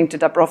 according to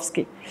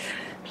Dabrowski.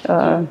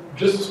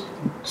 Just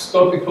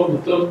starting from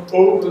the term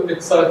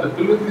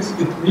overexcitabilities,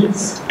 it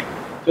means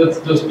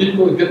that those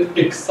people get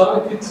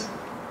excited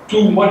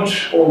too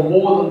much or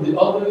more than the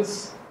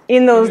others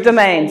in those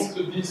domains.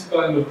 To these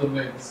kind of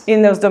domains.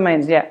 In those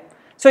domains, yeah.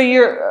 So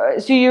you're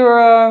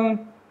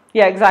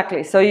yeah,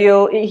 exactly. So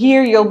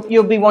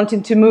you'll be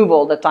wanting to move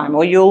all the time,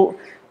 or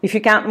if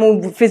you can't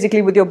move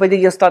physically with your body,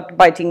 you'll start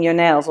biting your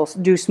nails or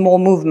do small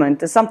movement.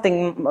 There's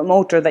something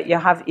motor that you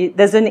have.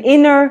 There's an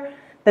inner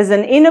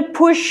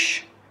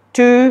push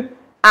to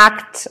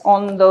act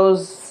on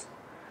those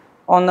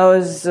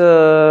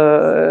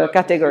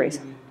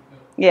categories.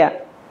 Yeah.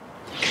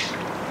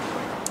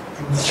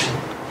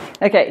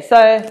 Okay,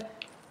 so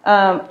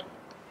the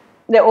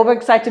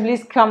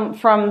overexcitabilities come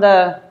from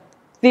the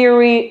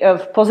theory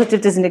of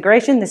positive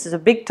disintegration. This is a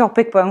big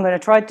topic, but I'm going to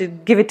try to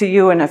give it to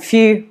you in a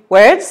few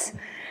words.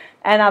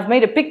 And I've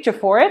made a picture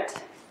for it.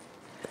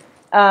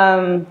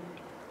 Dabrowski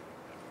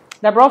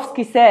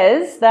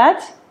says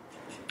that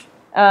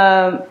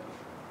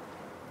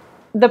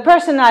the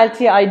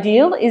personality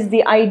ideal is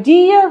the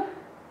idea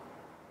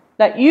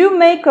that you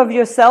make of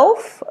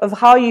yourself, of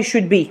how you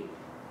should be.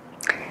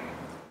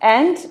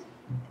 And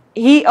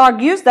he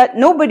argues that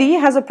nobody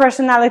has a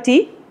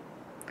personality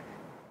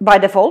by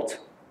default.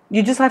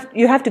 You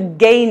have to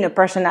gain a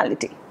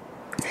personality.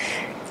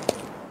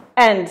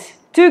 And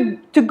to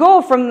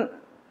go from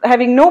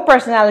having no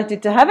personality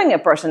to having a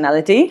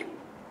personality,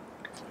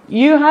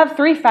 you have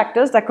three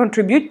factors that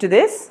contribute to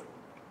this.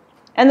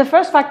 And the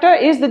first factor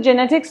is the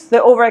genetics, the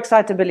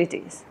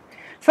overexcitabilities.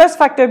 First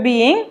factor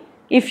being,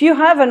 if you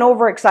have an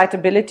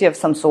overexcitability of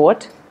some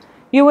sort,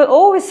 you will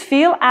always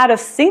feel out of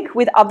sync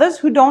with others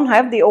who don't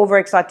have the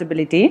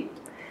overexcitability.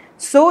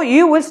 So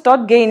you will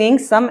start gaining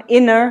some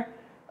inner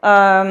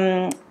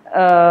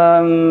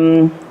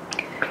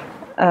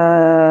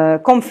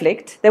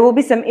conflict. There will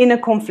be some inner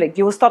conflict.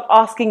 You will start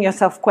asking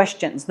yourself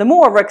questions. The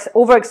more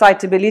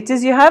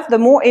overexcitabilities you have, the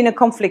more inner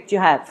conflict you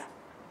have.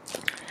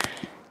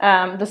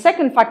 The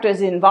second factor is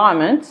the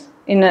environment.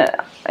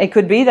 It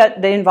could be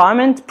that the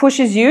environment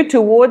pushes you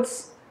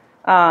towards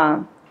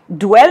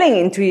dwelling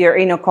into your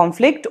inner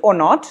conflict or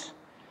not.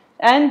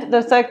 And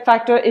the third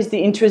factor is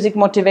the intrinsic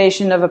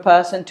motivation of a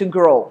person to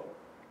grow.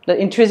 The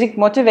intrinsic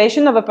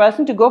motivation of a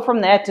person to go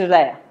from there to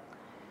there.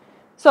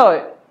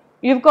 So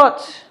you've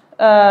got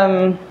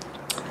the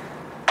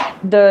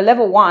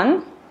level 1.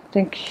 I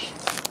think,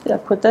 did I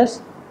put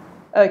this?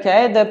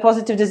 Okay, the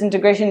positive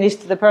disintegration leads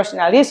to the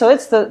personality. So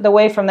it's the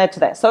way from there to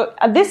there. So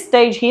at this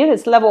stage here,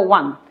 it's level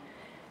 1.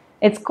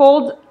 It's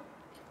called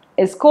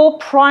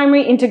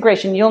primary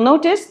integration. You'll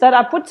notice that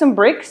I put some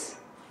bricks,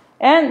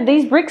 and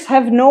these bricks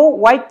have no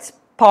white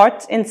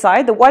part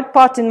inside. The white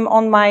part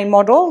on my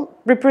model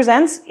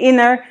represents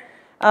inner,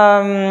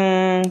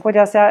 what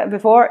did I say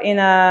before?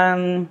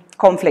 Inner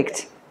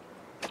conflict.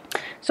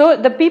 So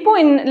the people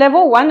in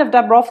level 1 of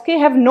Dabrowski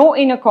have no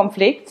inner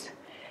conflict,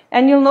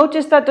 and you'll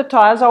notice that the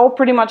tiles are all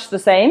pretty much the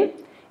same.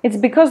 It's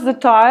because the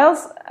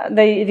tiles,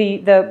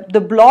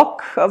 the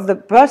block of the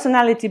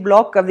personality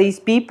block of these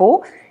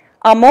people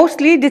are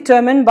mostly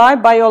determined by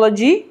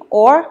biology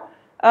or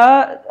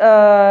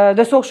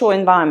the social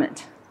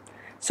environment.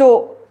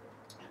 So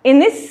in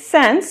this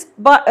sense,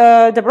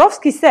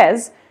 Dabrowski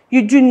says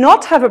you do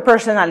not have a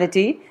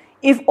personality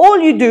if all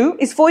you do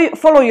is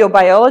follow your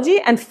biology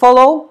and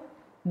follow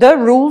the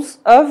rules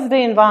of the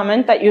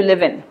environment that you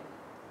live in.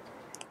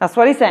 That's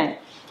what he's saying.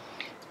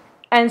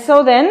 And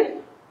so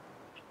then,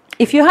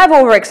 if you have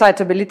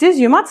overexcitabilities,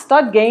 you might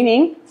start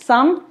gaining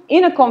some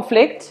inner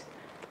conflict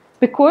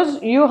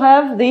because you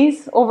have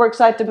these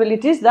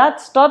overexcitabilities that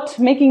start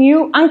making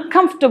you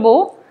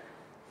uncomfortable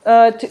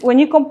when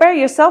you compare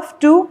yourself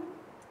to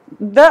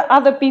the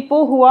other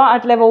people who are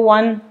at level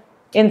 1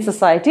 in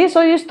society.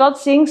 So you start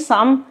seeing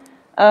some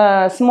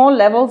small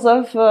levels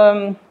of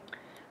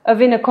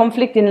inner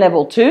conflict in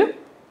level 2.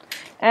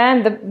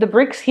 And the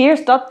bricks here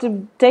start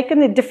to take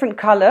a different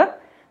color.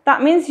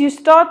 That means you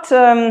start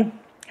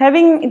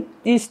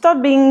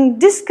being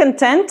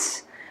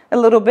discontent a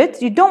little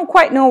bit. You don't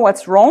quite know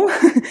what's wrong,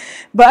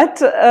 but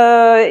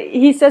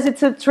he says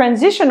it's a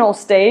transitional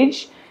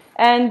stage,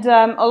 and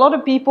a lot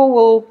of people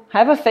will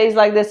have a phase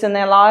like this in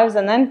their lives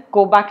and then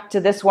go back to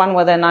this one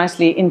where they're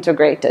nicely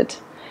integrated.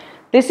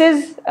 This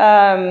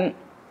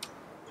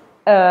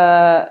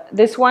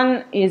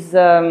one is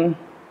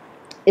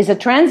a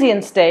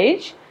transient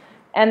stage.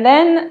 And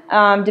then,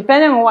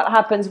 depending on what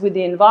happens with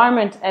the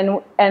environment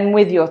and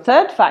with your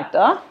third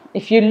factor,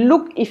 if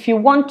you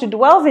want to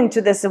delve into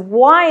this,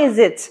 why is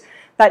it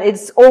that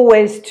it's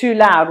always too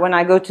loud when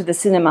I go to the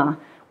cinema?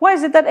 Why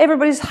is it that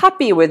everybody's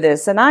happy with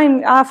this and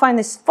I find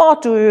this far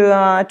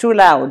too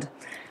loud?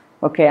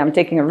 Okay, I'm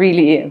taking a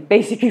really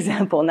basic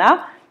example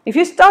now. If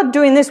you start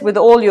doing this with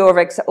all your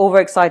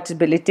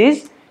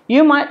overexcitabilities,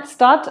 you might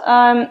start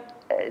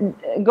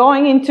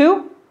going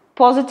into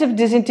positive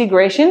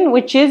disintegration,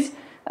 which is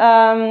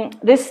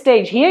this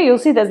stage here. You'll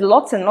see there's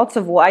lots and lots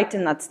of white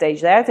in that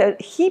stage there. There are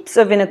heaps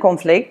of inner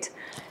conflict.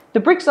 The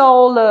bricks are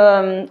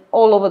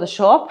all over the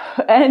shop,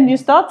 and you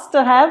start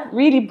to have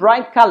really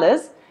bright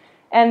colors.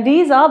 And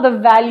these are the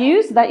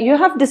values that you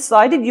have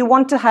decided you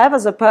want to have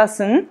as a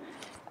person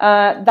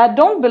that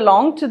don't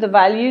belong to the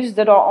values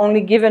that are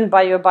only given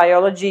by your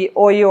biology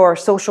or your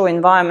social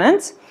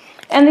environment.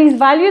 And these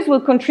values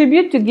will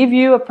contribute to give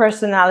you a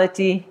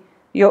personality,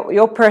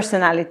 your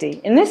personality.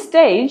 In this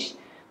stage,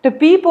 the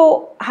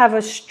people have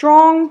a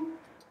strong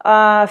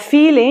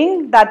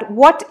feeling that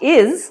what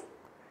is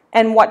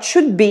and what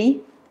should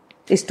be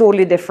is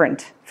totally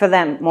different for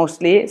them,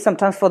 mostly,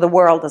 sometimes for the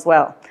world as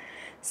well.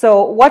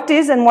 So what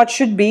is and what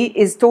should be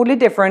is totally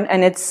different,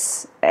 and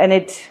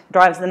it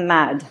drives them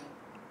mad.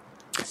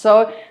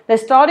 So they're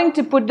starting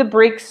to put the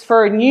bricks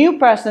for a new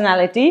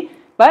personality,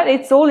 but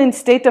it's all in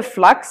state of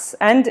flux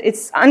and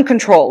it's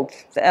uncontrolled.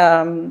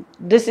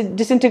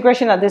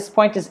 Disintegration at this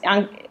point is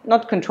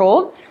not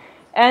controlled,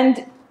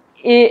 and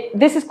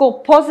this is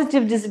called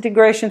positive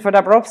disintegration for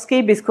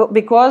Dabrowski,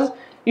 because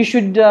you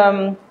should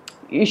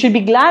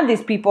be glad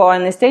these people are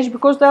in this stage,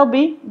 because they'll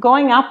be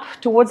going up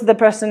towards the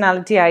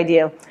personality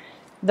ideal.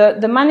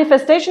 The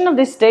manifestation of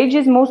this stage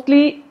is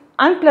mostly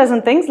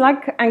unpleasant things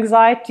like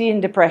anxiety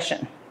and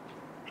depression.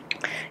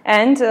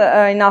 And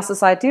in our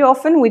society,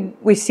 often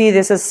we see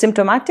this as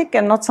symptomatic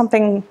and not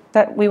something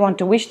that we want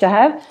to wish to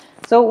have.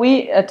 So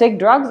we take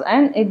drugs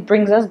and it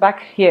brings us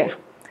back here.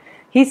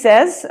 He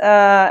says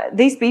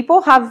these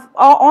people are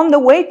on the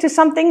way to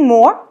something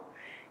more.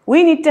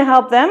 We need to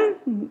help them,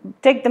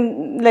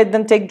 let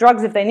them take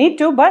drugs if they need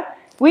to, but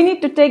we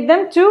need to take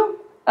them to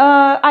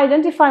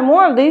identify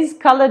more of these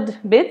colored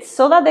bits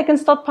so that they can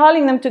start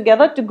piling them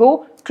together to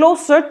go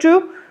closer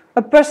to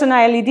a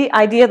personality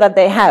idea that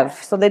they have,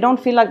 so they don't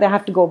feel like they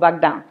have to go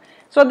back down.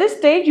 So at this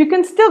stage, you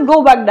can still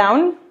go back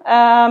down,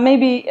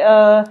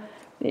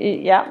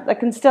 yeah, that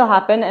can still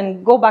happen,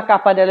 and go back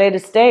up at a later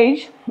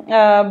stage,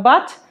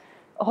 but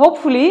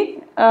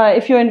hopefully,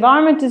 if your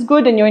environment is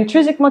good and your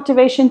intrinsic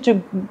motivation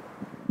to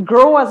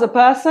grow as a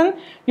person,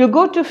 you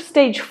go to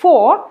stage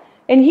 4,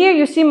 and here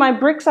you see my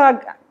bricks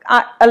are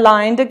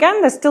aligned again.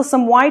 There's still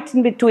some white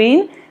in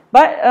between,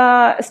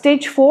 but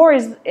stage 4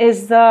 is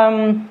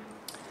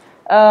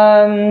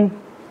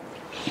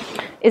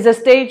a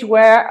stage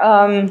where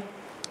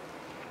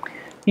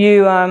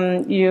you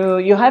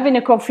have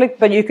inner conflict,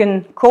 but you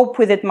can cope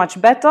with it much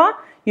better.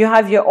 You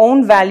have your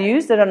own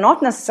values that are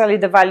not necessarily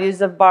the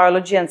values of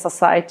biology and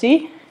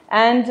society,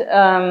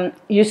 and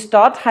you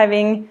start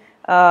having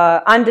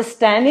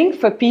understanding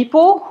for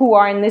people who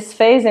are in this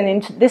phase and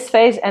in this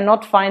phase, and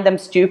not find them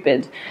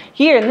stupid.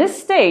 Here in this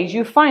stage,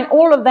 you find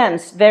all of them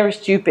very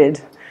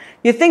stupid.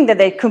 You think that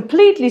they're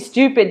completely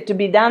stupid to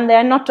be down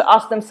there, not to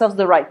ask themselves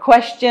the right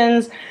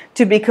questions,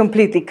 to be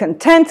completely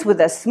content with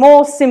a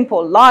small,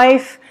 simple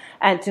life,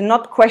 and to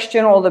not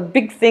question all the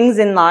big things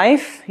in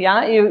life.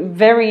 Yeah, you're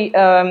very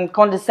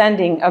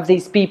condescending of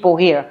these people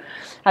here.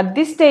 At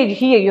this stage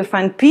here, you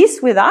find peace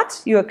with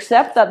that. You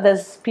accept that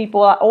there's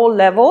people at all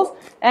levels,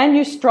 and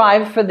you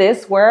strive for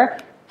this, where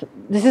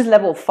this is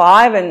level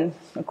 5, and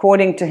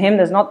according to him,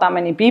 there's not that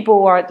many people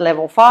who are at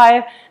level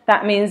 5.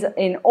 That means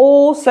in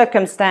all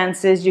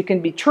circumstances, you can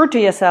be true to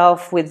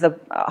yourself with the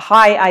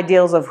high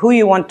ideals of who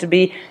you want to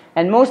be,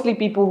 and mostly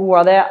people who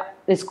are there,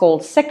 it's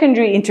called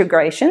secondary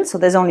integration. So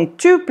there's only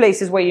 2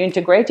 places where you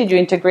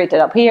integrated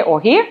up here or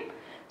here.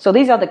 So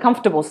these are the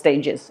comfortable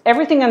stages.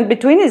 Everything in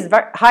between is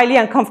highly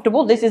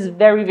uncomfortable. This is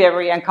very,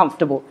 very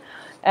uncomfortable.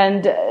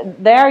 And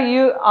there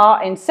you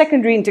are in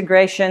secondary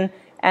integration,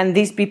 And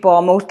these people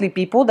are mostly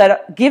people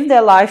that give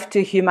their life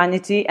to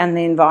humanity and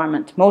the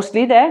environment.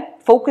 Mostly their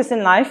focus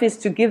in life is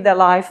to give their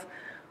life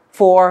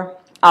for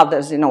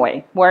others in a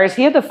way. Whereas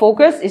here the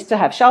focus is to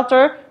have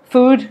shelter,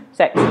 food,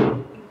 sex.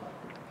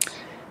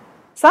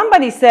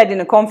 Somebody said in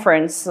a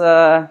conference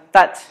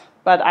that,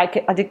 but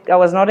I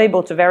was not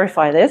able to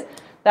verify this,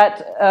 that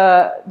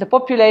the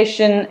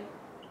population,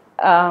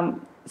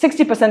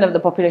 60% of the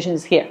population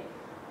is here.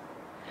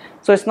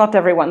 So it's not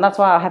everyone. That's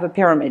why I have a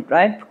pyramid,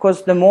 right?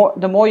 Because the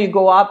more you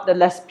go up, the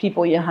less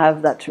people you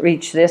have that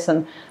reach this,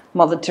 and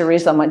Mother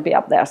Teresa might be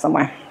up there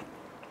somewhere.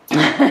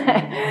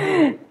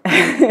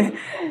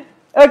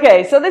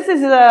 Okay, so this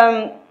is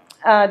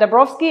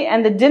Dabrowski,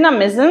 and the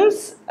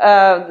dynamisms,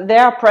 they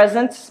are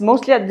present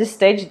mostly at this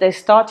stage. They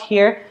start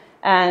here,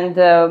 and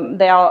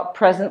they are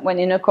present when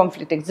inner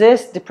conflict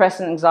exists,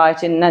 depression,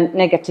 anxiety, and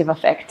negative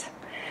affect.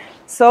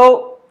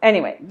 So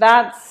anyway,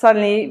 that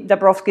suddenly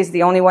Dabrowski is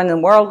the only one in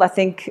the world, I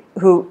think,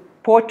 who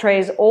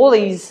portrays all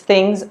these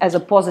things as a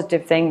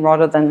positive thing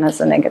rather than as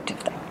a negative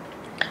thing.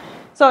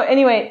 So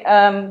anyway,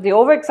 the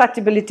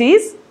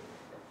overexcitabilities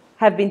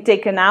have been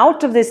taken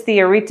out of this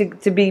theory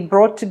to be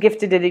brought to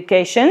gifted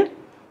education.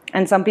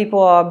 And some people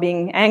are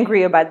being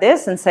angry about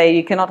this and say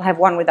you cannot have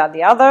one without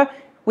the other.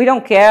 We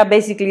don't care.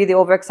 Basically, the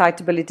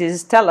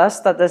overexcitabilities tell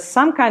us that there's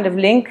some kind of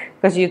link,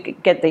 because you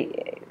get the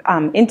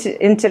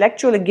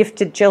intellectually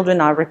gifted children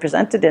are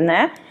represented in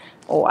there,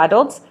 or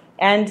adults,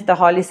 and the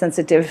highly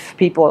sensitive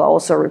people are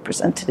also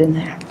represented in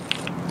there.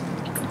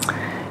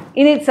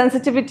 Innate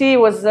sensitivity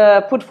was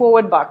put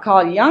forward by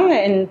Carl Jung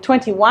in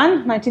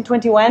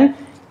 1921.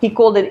 He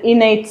called it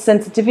innate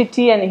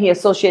sensitivity, and he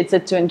associates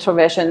it to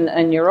introversion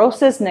and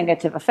neurosis,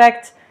 negative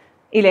affect.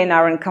 Elaine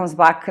Aron comes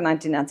back in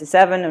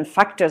 1997 and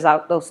factors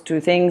out those two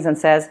things and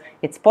says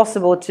it's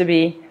possible to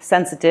be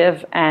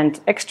sensitive and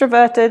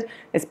extroverted.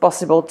 It's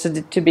possible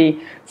to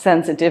be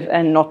sensitive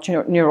and not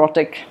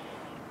neurotic.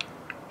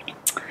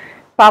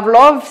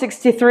 Pavlov,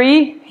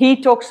 63, he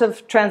talks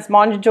of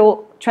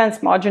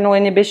transmarginal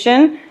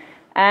inhibition,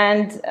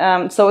 and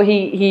so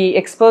he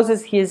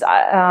exposes his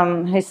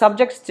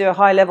subjects to a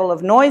high level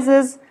of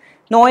noise,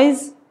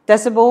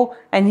 decibel,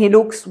 and he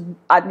looks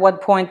at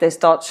what point they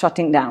start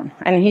shutting down.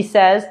 And he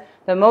says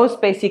the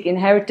most basic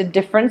inherited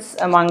difference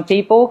among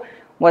people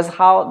was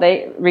how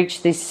they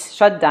reach this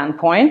shutdown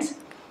point,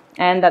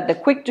 and that the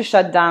quick to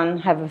shut down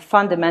have a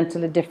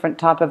fundamentally different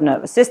type of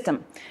nervous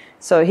system.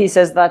 So he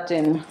says that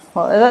in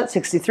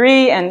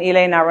 63, and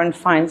Elaine Aron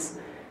finds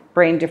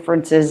brain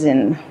differences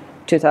in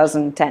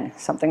 2010,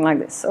 something like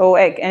this. So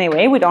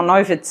anyway, we don't know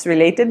if it's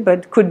related,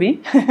 but could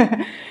be.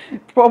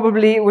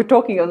 Probably we're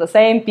talking of the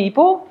same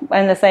people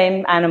and the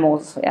same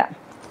animals, yeah.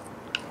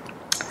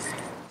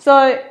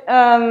 So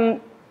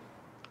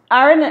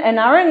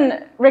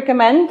Aron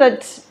recommend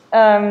that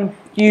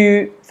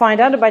you find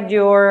out about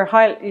your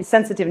highly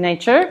sensitive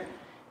nature,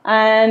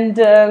 and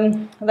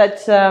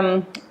that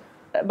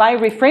by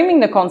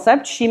reframing the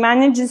concept, she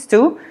manages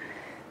to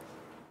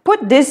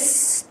put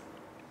this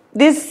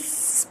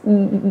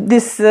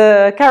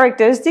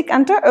characteristic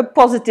under a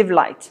positive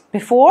light.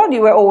 Before,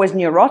 you were always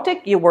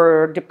neurotic, you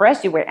were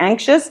depressed, you were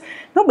anxious.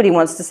 Nobody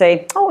wants to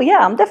say, oh yeah,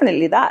 I'm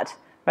definitely that,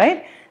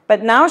 right?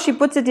 But now she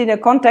puts it in a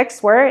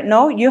context where,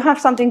 no, you have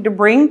something to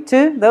bring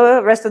to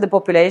the rest of the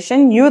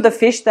population. You're the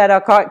fish that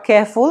are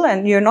careful,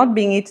 and you're not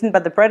being eaten by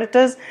the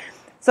predators.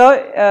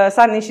 So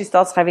suddenly she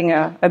starts having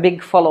a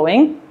big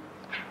following.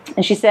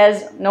 And she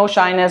says, no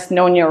shyness,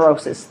 no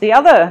neurosis. The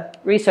other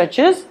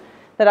researchers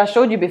that I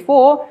showed you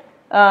before,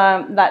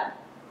 that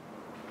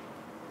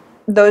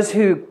those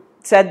who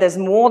said there's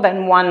more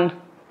than one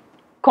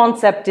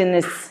concept in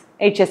this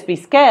HSP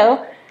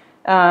scale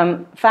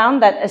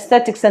found that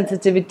aesthetic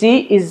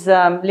sensitivity is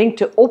linked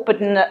to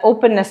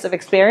openness of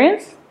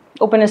experience,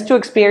 openness to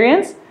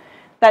experience,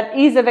 that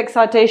ease of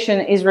excitation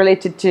is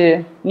related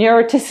to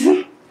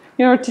neuroticism,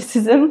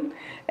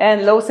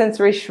 and low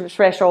sensory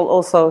threshold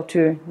also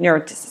to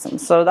neuroticism.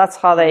 So that's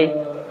how they...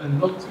 and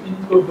not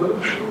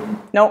introversion?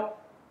 No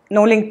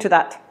link to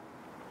that.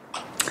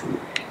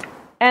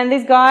 And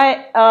this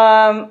guy,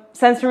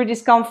 sensory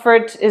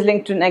discomfort is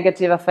linked to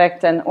negative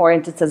affect, and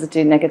oriented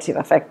sensitivity negative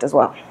affect as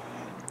well.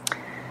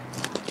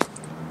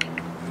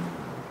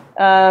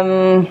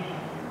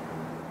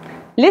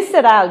 List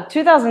it out,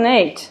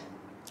 2008.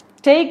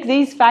 Take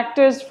these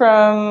factors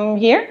from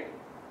here.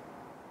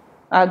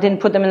 I didn't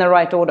put them in the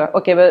right order.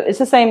 Okay, but it's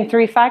the same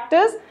three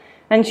factors.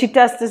 And she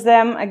tests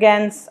them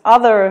against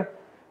other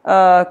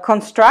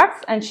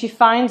constructs, and she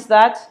finds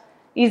that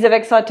ease of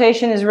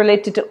excitation is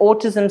related to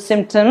autism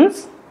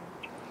symptoms,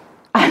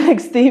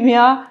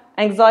 alexithymia,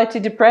 anxiety,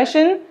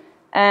 depression,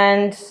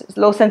 and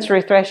low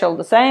sensory threshold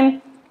the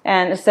same,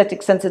 and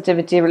aesthetic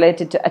sensitivity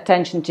related to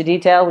attention to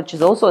detail, which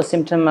is also a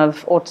symptom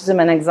of autism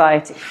and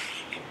anxiety.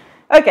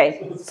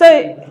 Okay,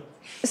 so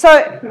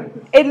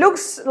it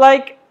looks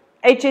like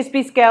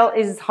HSP scale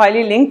is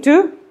highly linked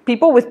to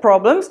people with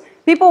problems.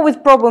 People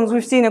with problems,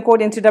 we've seen,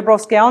 according to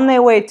Dabrowski, are on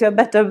their way to a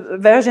better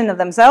version of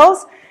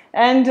themselves,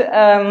 and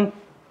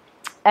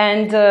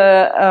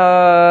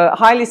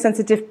highly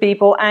sensitive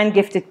people and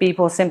gifted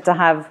people seem to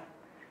have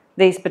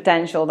this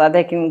potential that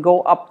they can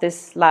go up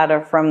this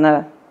ladder from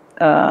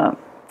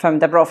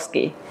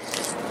Dabrowski.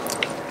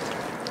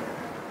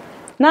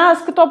 Now,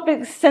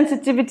 scotopic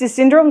sensitivity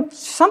syndrome,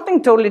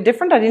 something totally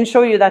different. I didn't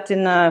show you that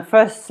in the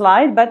first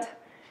slide, but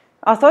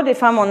I thought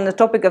if I'm on the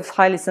topic of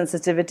highly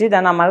sensitivity,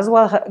 then I might as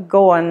well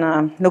go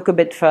and look a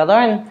bit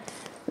further.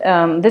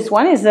 And this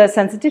one is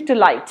sensitive to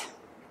light.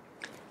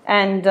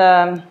 And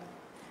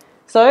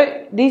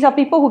so these are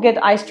people who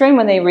get eye strain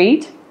when they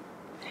read.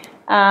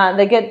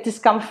 They get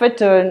discomfort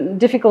or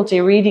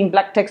difficulty reading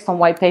black text on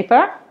white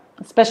paper,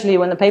 especially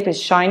when the paper is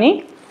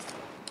shiny.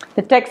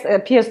 The text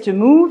appears to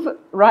move,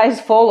 rise,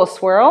 fall, or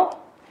swirl.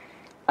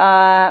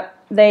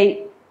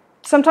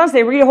 Sometimes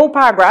they read a whole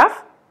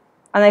paragraph,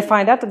 and they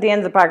find out at the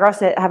end of the paragraph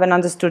they have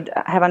understood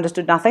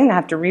nothing. They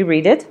have to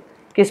reread it.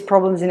 It gives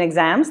problems in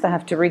exams. They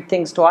have to read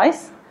things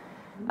twice.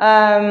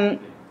 The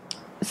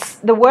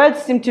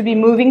words seem to be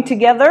moving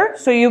together,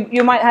 so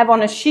you might have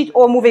on a sheet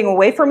or moving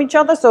away from each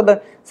other.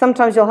 So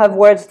sometimes you'll have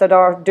words that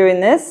are doing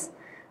this,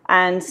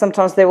 and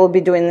sometimes they will be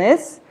doing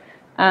this.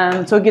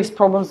 So it gives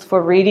problems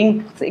for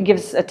reading. It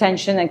gives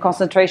attention and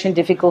concentration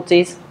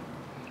difficulties.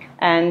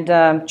 And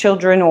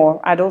children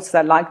or adults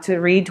that like to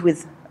read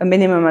with a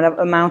minimum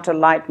amount of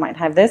light might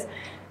have this.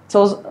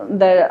 So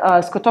the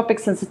scotopic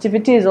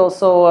sensitivity is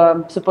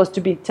also supposed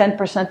to be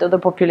 10% of the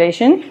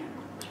population.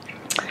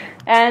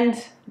 And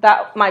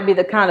that might be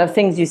the kind of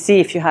things you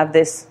see if you have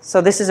this. So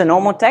this is a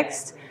normal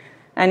text.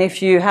 And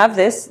if you have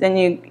this, then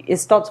it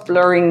starts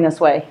blurring this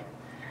way.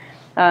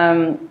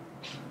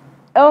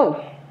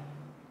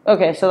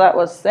 Okay, so that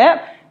was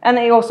there. And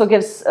it also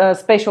gives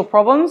spatial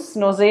problems,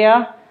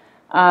 nausea,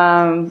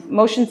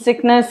 motion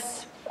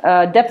sickness,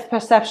 depth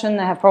perception.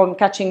 They have problem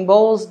catching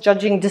balls,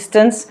 judging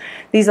distance.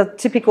 These are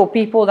typical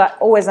people that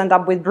always end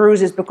up with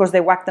bruises because they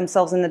whack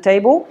themselves in the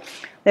table.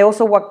 They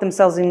also whack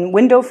themselves in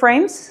window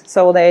frames.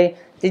 So they're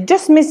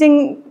just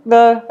missing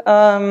the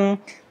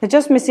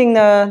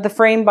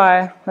frame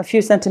by a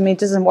few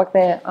centimeters and whack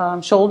their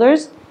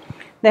shoulders.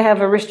 They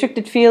have a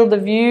restricted field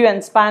of view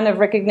and span of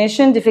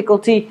recognition,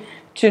 difficulty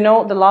to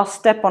know the last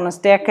step on a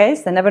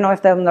staircase. They never know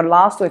if they're on the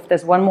last or if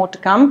there's one more to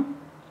come.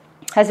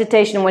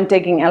 Hesitation when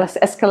taking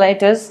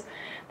escalators.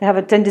 They have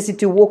a tendency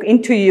to walk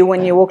into you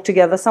when you walk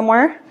together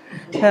somewhere.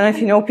 I don't know if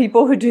you know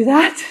people who do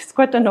that. It's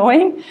quite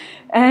annoying.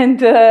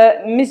 And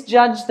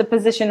misjudge the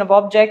position of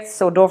objects,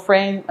 so door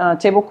frame,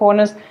 table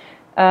corners.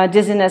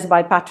 Dizziness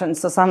by patterns.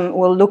 So some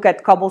will look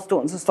at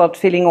cobblestones and start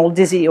feeling all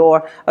dizzy,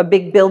 or a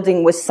big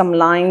building with some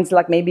lines,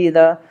 like maybe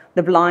the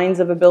blinds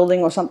of a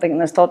building or something,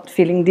 and they start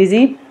feeling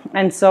dizzy.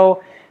 And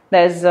so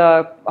there's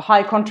a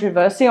high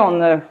controversy on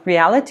the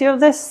reality of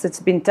this. It's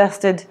been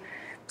tested.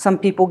 Some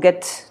people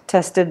get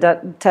tested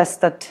tests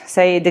that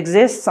say it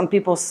exists. Some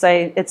people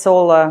say it's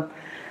all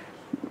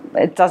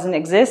it doesn't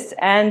exist.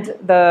 And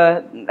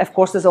of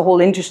course, there's a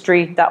whole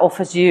industry that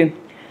offers you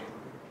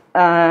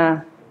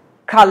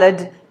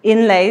colored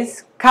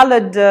inlays,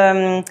 colored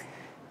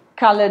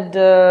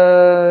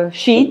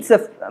sheets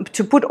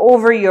to put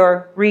over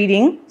your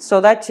reading,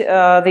 so that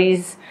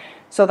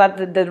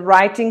the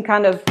writing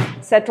kind of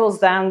settles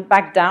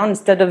back down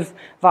instead of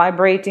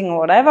vibrating or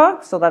whatever.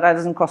 So that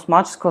doesn't cost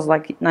much. It costs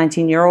like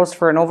 19 euros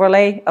for an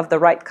overlay of the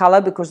right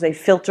color, because they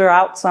filter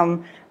out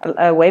some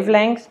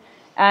wavelength.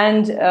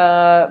 And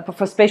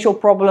for spatial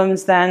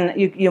problems, then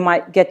you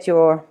might get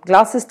your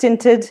glasses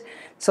tinted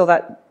so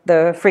that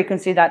the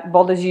frequency that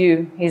bothers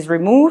you is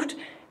removed.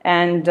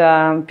 And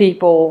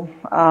people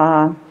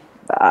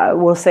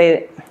will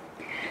say,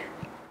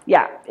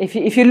 yeah,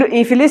 if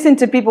you listen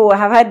to people who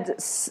have had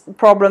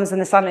problems and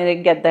then suddenly they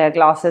get their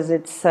glasses,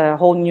 it's a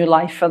whole new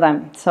life for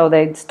them. So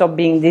they stop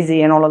being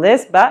dizzy and all of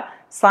this. But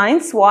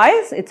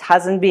science-wise, it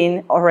hasn't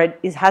been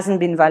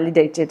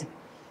validated.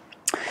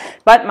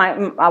 But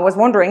I was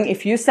wondering,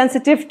 if you're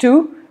sensitive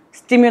to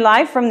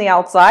stimuli from the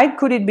outside,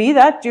 could it be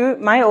that you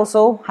might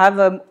also have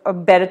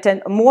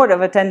more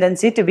of a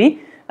tendency to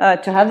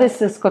have this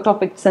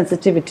scotopic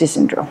sensitivity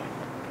syndrome?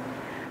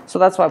 So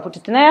that's why I put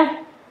it in there.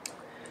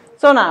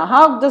 So now,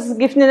 how does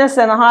giftedness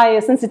and high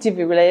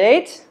sensitivity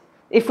relate?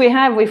 If we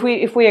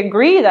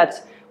agree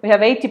that we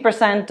have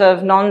 80%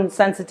 of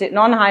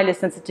non-highly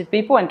sensitive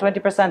people and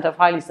 20% of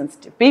highly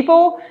sensitive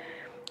people,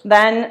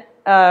 then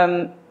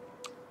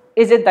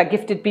is it that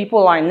gifted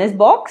people are in this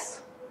box?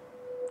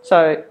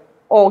 So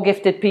all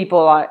gifted people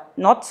are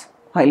not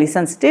highly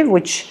sensitive,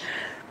 which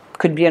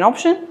could be an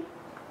option.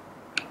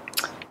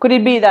 Could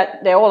it be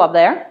that they're all up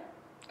there?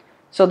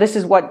 So this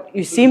is what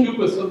you see.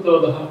 2% are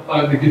the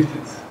highly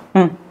gifted.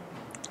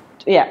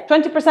 Yeah,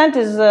 20%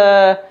 is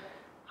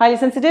highly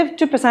sensitive.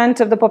 2%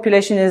 of the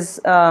population is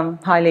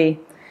highly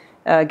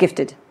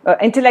gifted,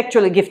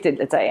 intellectually gifted,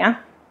 let's say. Yeah,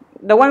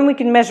 the one we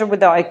can measure with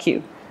the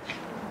IQ.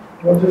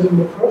 What is in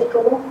the first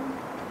column?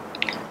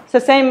 It's the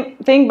same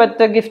thing, but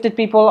the gifted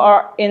people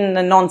are in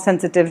the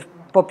non-sensitive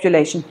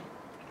population.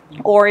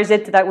 Or is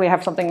it that we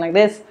have something like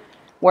this,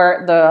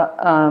 where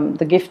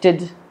the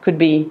gifted could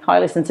be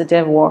highly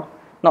sensitive or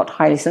not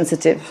highly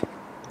sensitive?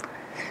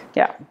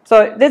 Yeah,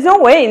 so there's no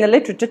way in the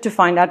literature to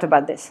find out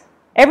about this.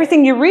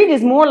 Everything you read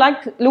is more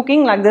like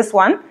looking like this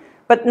one,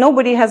 but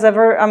nobody has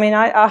ever, I mean,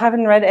 I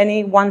haven't read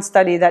any one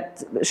study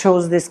that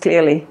shows this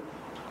clearly.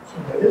 So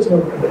there is no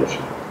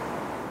relation.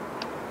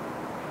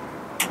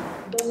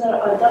 Those are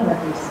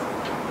alternatives.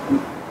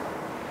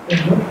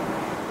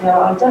 Mm-hmm. They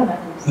are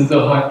alternatives. This is a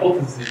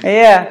hypothesis.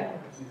 Yeah.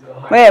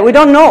 Yeah, we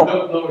don't know. We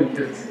don't know it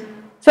yet.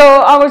 So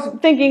I was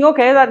thinking,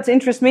 okay, that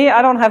interests me.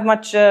 I don't have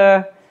much,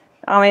 I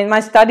mean, my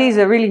study is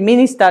a really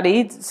mini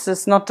study. It's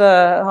just not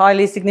a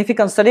highly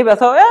significant study, but I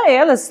thought,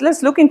 yeah,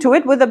 let's look into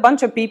it with a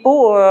bunch of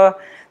people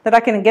that I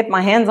can get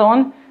my hands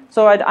on.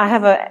 So I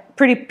have a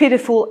pretty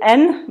pitiful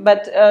N,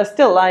 but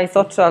still I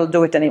thought I'll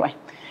do it anyway.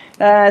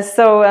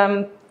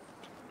 The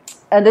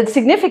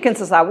significance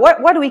is that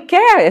what do we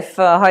care if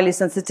highly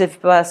sensitive,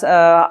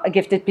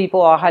 gifted people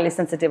are highly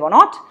sensitive or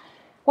not?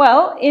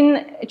 Well,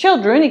 in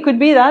children, it could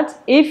be that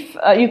if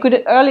you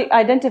could early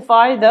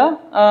identify the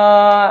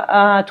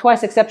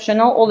twice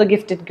exceptional or the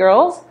gifted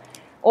girls,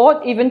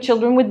 or even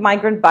children with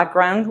migrant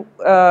background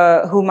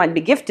who might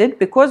be gifted,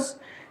 because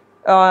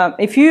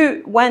if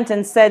you went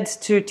and said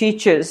to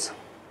teachers,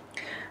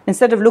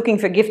 instead of looking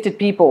for gifted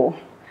people,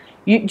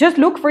 you just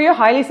look for your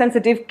highly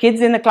sensitive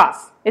kids in the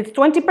class. It's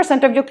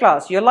 20% of your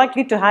class. You're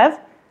likely to have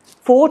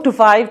 4 to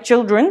 5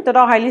 children that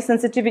are highly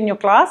sensitive in your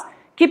class.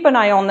 Keep an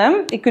eye on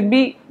them. It could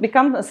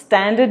become a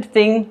standard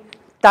thing,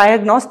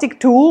 diagnostic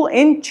tool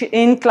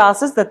in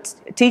classes that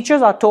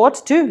teachers are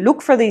taught to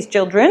look for these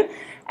children.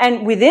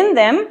 And within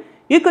them,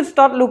 you could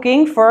start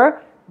looking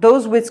for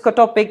those with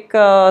scotopic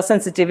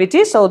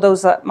sensitivity, so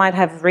those that might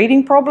have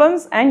reading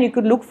problems, and you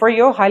could look for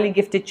your highly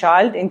gifted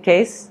child in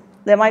case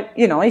they might,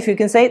 you know, if you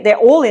can say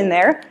they're all in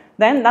there,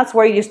 then that's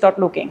where you start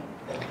looking.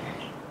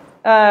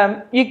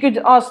 You could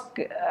ask,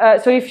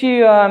 so if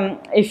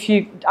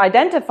you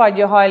identified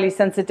your highly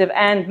sensitive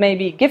and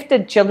maybe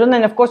gifted children,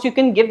 then of course you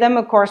can give them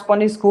a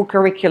corresponding school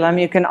curriculum.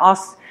 You can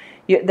ask,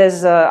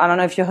 there's, I don't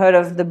know if you heard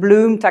of the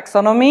Bloom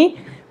taxonomy,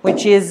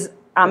 which is,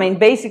 I mean,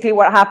 basically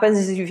what happens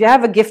is if you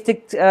have a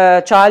gifted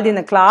child in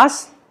a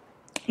class,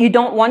 you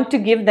don't want to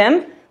give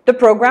them the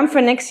program for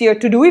next year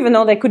to do, even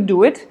though they could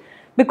do it,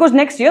 because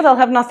next year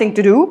they'll have nothing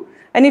to do.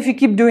 And if you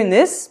keep doing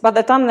this, by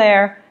the time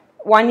they're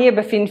 1 year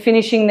before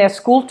finishing their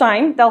school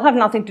time, they'll have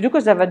nothing to do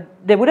because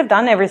they would have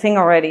done everything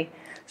already.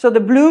 So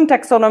the Bloom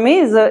taxonomy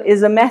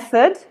is a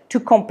method to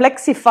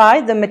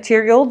complexify the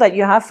material that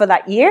you have for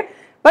that year,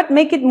 but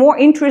make it more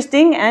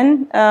interesting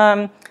and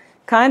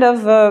kind of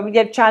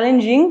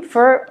challenging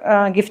for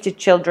gifted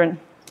children.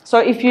 So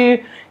if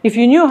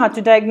you knew how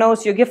to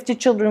diagnose your gifted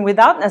children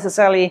without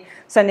necessarily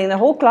sending the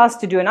whole class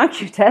to do an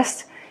IQ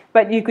test,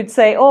 but you could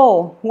say,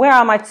 oh, where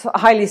are my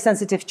highly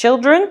sensitive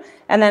children?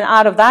 And then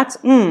out of that,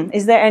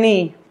 is there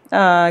any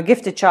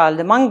gifted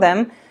child among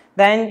them?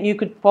 Then you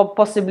could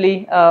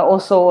possibly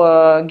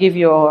also give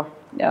your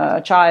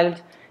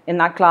child in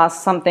that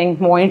class something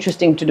more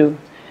interesting to do.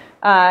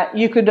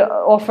 You could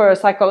offer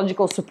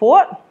psychological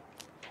support,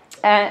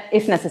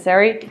 if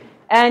necessary,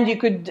 and you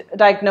could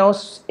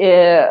diagnose,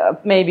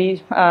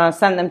 maybe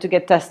send them to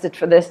get tested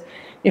for this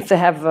if they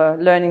have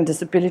learning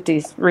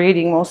disabilities.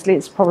 Reading mostly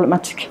is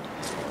problematic.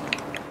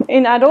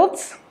 In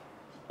adults,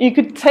 you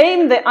could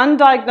tame the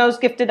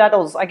undiagnosed gifted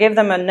adults. I gave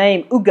them a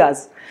name,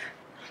 UGAs.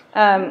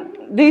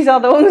 These are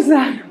those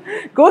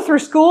that go through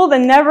school, they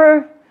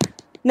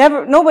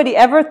nobody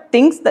ever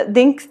thinks that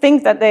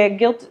they're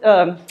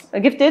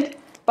gifted,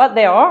 but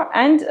they are,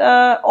 and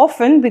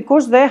often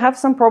because they have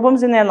some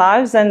problems in their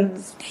lives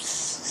and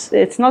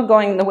it's not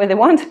going the way they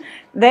want,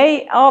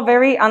 they are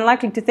very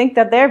unlikely to think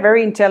that they're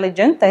very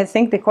intelligent. They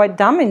think they're quite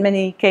dumb in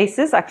many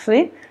cases,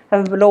 actually,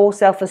 have low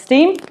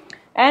self-esteem.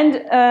 And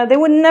they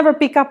would never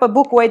pick up a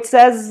book where it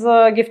says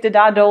gifted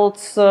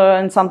adults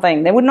and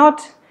something. They would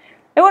not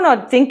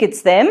think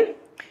it's them.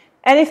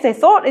 And if they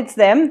thought it's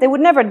them, they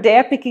would never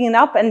dare picking it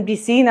up and be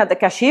seen at the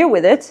cashier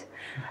with it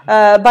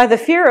by the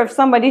fear of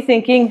somebody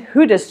thinking,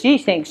 who does she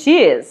think she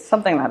is?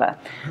 Something like that.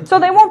 So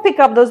they won't pick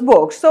up those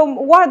books. So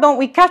why don't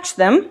we catch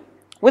them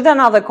with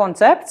another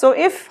concept? So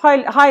if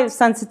high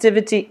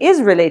sensitivity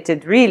is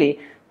related really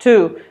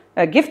to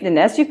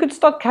giftedness, you could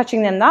start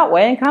catching them that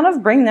way and kind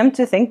of bring them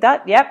to think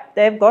that, yep,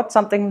 they've got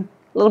something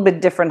a little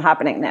bit different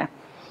happening there.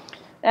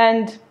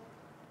 And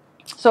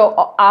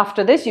so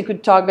after this, you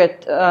could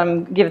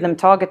give them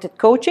targeted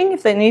coaching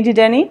if they needed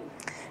any,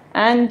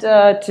 and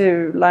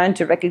to learn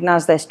to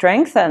recognize their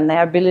strengths and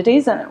their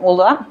abilities and all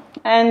that,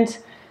 and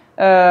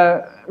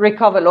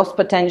recover lost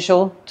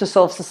potential to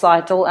solve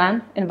societal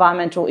and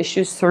environmental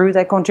issues through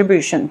their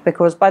contribution.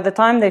 Because by the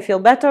time they feel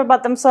better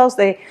about themselves,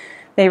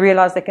 they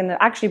realize they can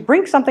actually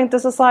bring something to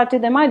society.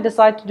 They might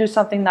decide to do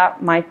something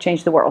that might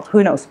change the world.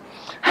 Who knows?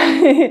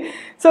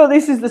 So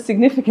this is the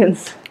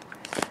significance.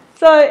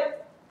 So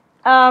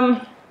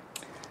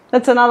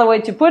that's another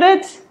way to put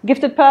it.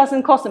 Gifted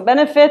person, cost and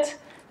benefit.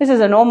 This is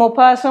a normal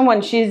person.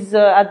 When she's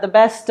at the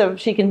best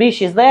she can be,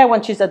 she's there.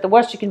 When she's at the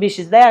worst she can be,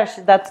 she's there.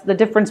 That's the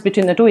difference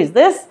between the two is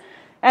this.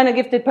 And a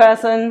gifted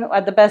person,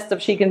 at the best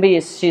of she can be,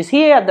 is she's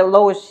here. At the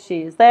lowest,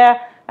 she is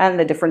there. And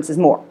the difference is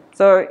more.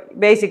 So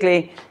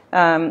basically,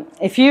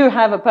 if you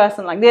have a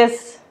person like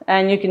this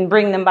and you can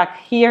bring them back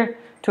here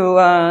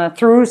to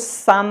through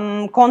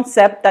some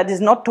concept that is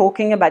not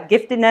talking about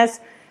giftedness.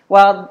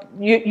 Well,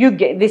 you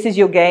get, this is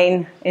your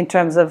gain in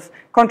terms of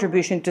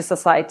contribution to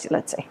society,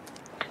 let's say.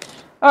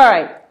 All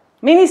right,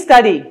 mini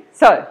study.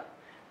 So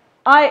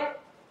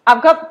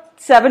I've got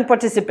 7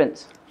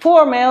 participants,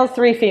 4 males,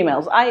 3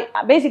 females. I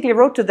basically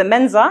wrote to the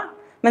Mensa.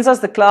 Mensa is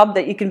the club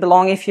that you can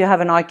belong if you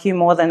have an IQ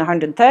more than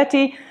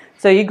 130.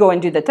 So you go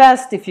and do the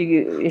test. If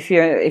you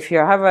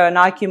have an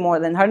IQ more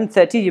than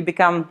 130, you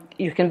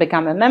can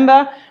become a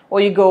member, or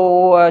you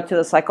go to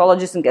the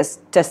psychologist and get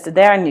tested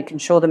there, and you can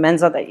show the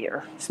Mensa that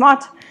you're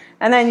smart,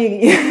 and then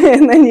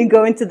you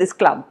go into this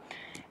club.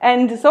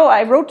 And so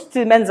I wrote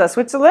to Mensa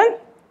Switzerland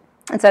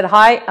and said,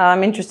 hi,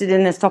 I'm interested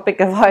in this topic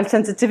of high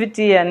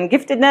sensitivity and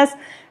giftedness.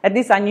 At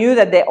least I knew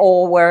that they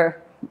all were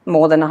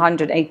more than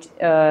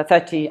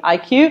 130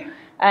 IQ.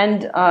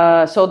 And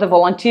so the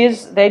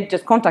volunteers, they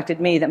just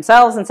contacted me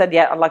themselves and said,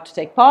 yeah, I'd like to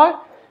take part.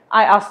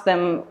 I asked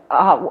them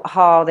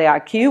how their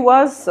IQ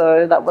was.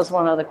 So that was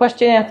one of the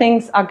questionnaire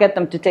things. I'll get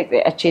them to take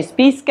the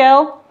ECCO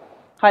scale,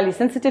 highly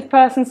sensitive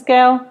person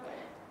scale.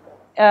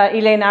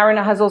 Elaine Aaron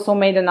has also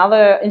made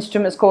another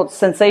instrument called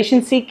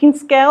sensation seeking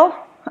scale.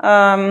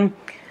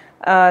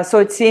 So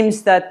it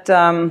seems that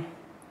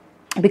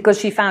because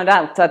she found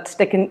out that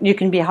you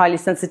can be highly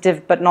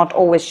sensitive but not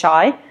always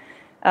shy,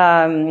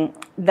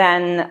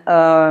 then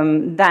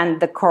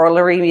the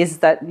corollary is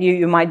that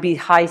you might be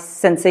high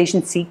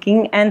sensation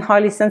seeking and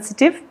highly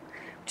sensitive,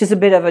 which is a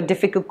bit of a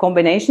difficult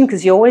combination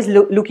because you're always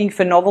looking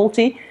for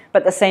novelty,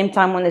 but at the same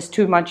time when there's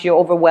too much you're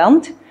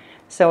overwhelmed.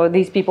 So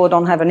these people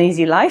don't have an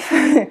easy life.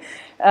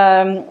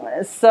 I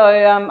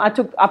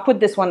put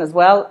this one as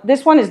well.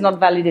 This one is not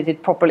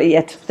validated properly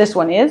yet. This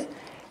one is.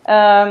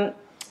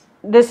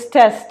 This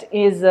test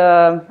is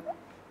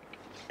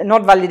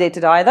not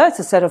validated either. It's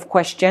a set of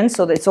questions,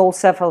 so it's all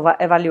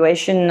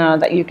self-evaluation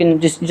that you can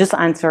just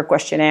answer a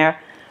questionnaire,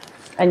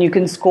 and you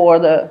can score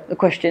the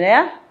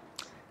questionnaire.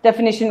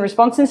 Definition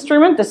response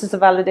instrument. This is a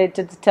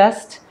validated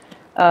test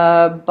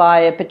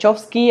by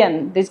Pechowski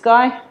and this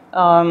guy,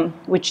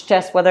 which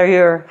tests whether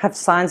you have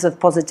signs of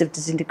positive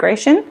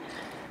disintegration.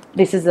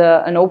 This is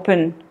an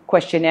open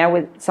questionnaire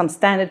with some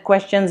standard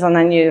questions, and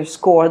then you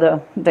score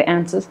the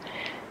answers.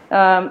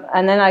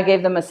 And then I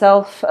gave them a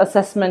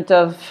self-assessment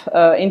of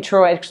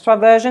intro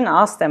extraversion.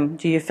 I asked them,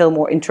 do you feel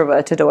more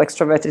introverted or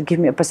extroverted? Give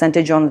me a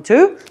percentage on the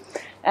two.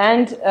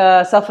 And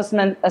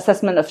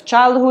self-assessment of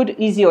childhood,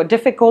 easy or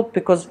difficult,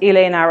 because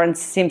Elaine Aaron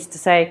seems to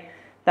say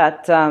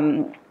that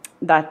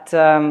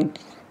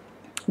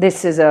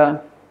this is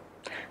a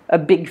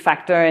big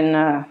factor in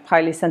a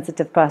highly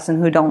sensitive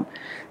person who don't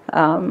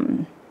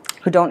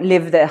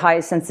live their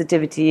high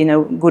sensitivity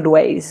in good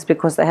ways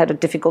because they had a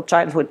difficult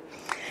childhood.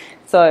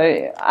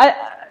 So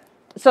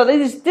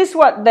this is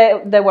what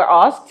they were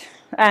asked,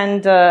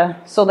 and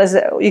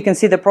so you can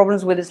see the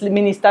problems with this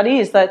mini study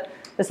is that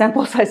the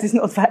sample size is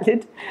not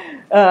valid.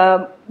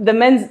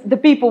 The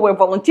people were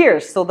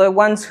volunteers, so the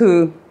ones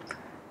who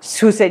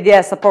said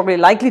yes are probably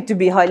likely to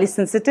be highly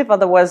sensitive.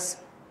 Otherwise,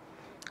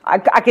 I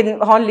can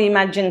hardly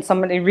imagine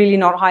somebody really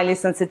not highly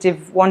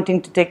sensitive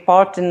wanting to take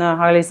part in a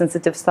highly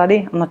sensitive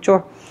study. I'm not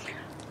sure.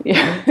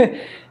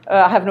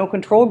 I have no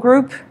control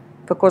group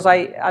because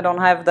I don't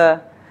have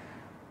the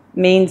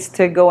means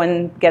to go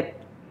and get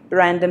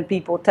random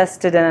people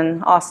tested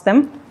and ask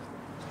them.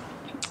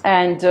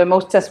 And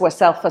most tests were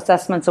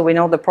self-assessment, so we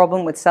know the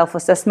problem with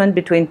self-assessment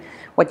between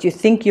what you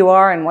think you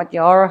are and what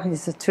you are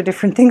is 2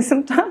 different things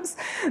sometimes.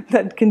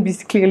 That can be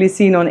clearly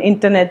seen on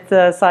internet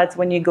sites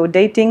when you go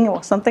dating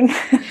or something.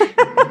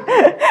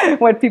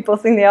 What people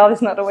think they are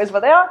is not always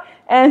what they are.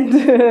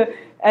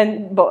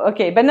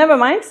 But never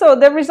mind. So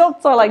the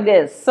results are like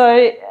this.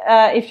 So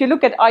if you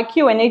look at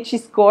IQ and HE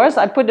scores,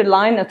 I put a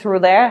line through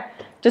there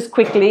just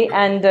quickly,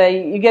 and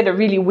you get a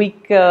really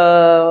weak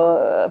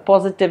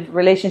positive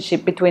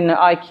relationship between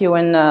IQ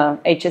and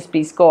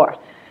HSP score.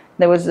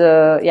 There was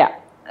So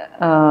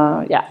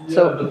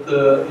but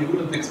you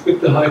wouldn't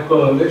expect a high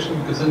correlation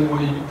because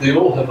anyway they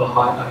all have a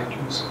high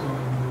IQ score.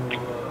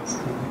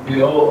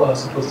 They all are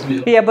supposed to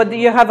be. Yeah, but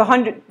you have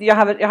 100. You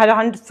had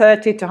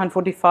 130 to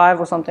 145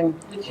 or something.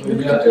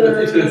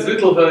 If there's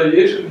little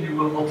variation, you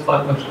will not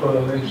find much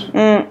correlation.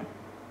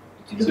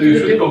 So you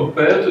should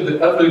compare to the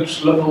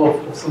average level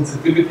of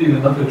sensitivity in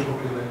an average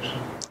population.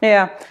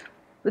 Yeah.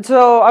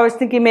 So I was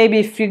thinking maybe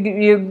if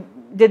you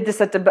did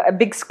this at a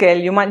big scale,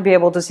 you might be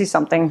able to see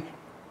something.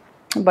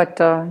 But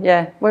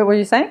yeah, what were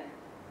you saying?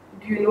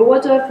 Do you know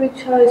what the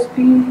average HSP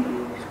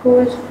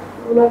score is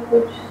on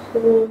average?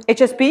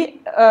 HSP?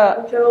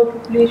 General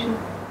population.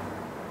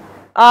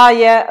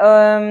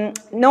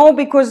 No,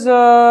 because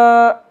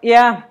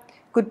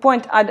good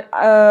point.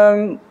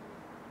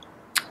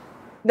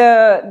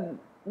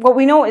 What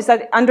we know is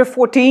that under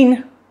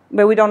 14,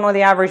 but we don't know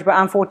the average, but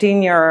I'm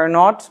 14 you're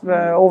not,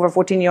 over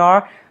 14 you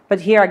are.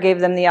 But here I gave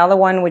them the other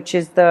one, which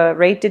is the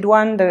rated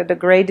one, the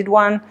graded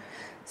one.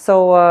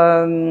 So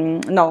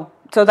no.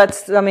 So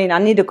that's, I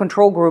need a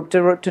control group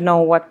to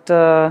know what...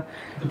 But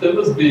there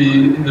must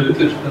be, in the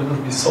literature, there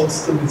must be some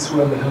studies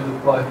where they have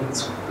applied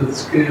that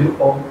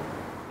scale on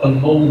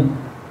unknown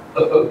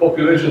a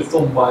population is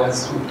not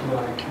biased to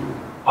IQ,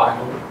 I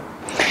hope.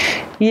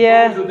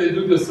 Yeah. So they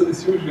do the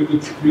studies usually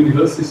with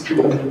university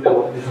students and they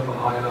already have a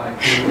higher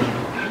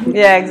IQ.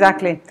 Yeah,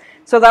 exactly.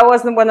 So that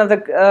was one of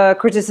the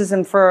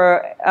criticism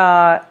for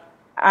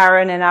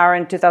Aaron and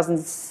Aaron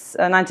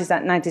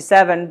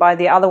 1997 by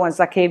the other ones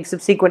that came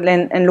subsequently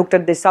and looked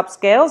at the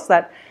subscales,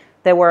 that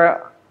they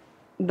were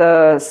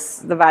the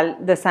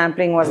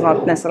sampling was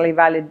not necessarily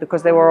valid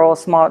because they were all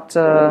smart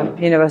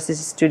university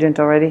students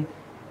already.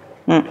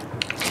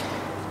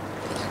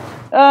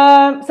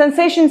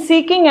 Sensation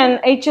seeking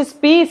and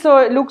HSP. So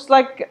it looks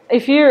like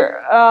if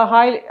you're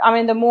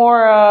the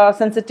more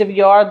sensitive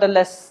you are, the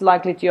less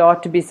likely you are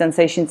to be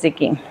sensation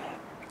seeking.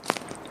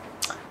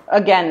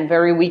 Again,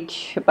 very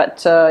weak,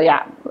 but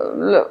yeah.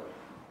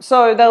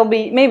 So there'll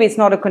be, maybe it's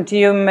not a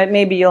continuum,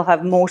 maybe you'll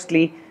have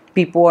mostly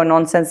people who are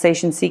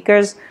non-sensation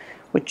seekers,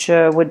 which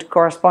would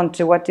correspond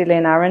to what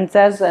Elaine Aron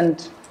says,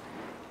 and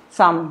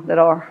some that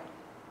are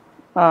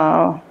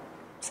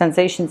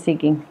sensation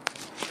seeking.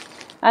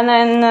 And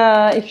then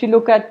if you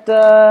look at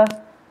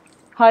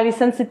highly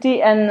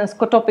sensitive and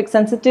scotopic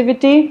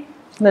sensitivity,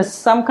 there's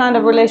some kind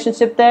of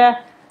relationship there.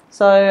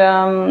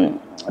 So,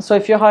 so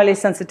if you're highly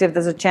sensitive,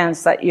 there's a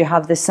chance that you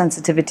have this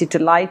sensitivity to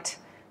light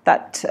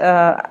that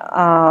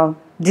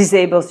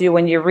disables you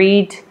when you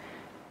read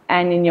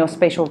and in your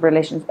spatial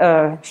relations,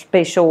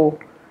 spatial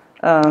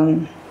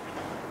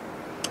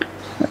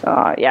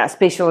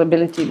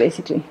ability,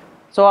 basically.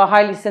 So a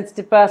highly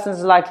sensitive person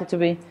is likely to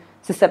be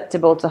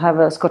susceptible to have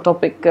a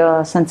scotopic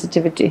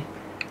sensitivity.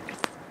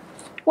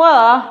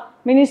 Well,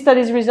 mini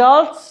studies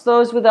results,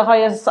 those with the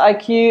highest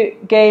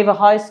IQ gave a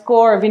high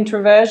score of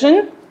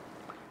introversion,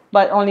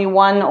 but only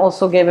one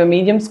also gave a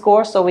medium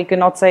score, so we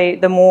cannot say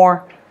the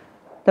more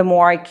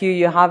IQ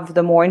you have,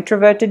 the more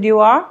introverted you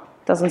are.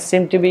 Doesn't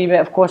seem to be,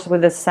 of course,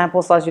 with the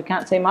sample size you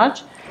can't say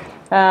much.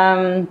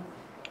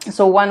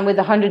 So one with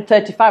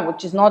 135,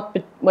 which is not,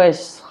 well,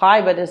 it's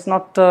high, but it's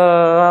not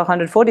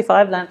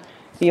 145, then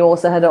he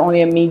also had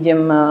only a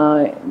medium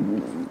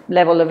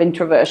level of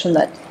introversion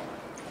that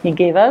he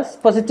gave us.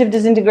 Positive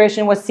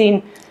disintegration was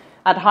seen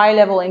at high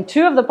level in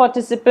 2 of the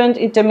participants,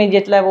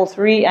 intermediate level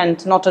 3,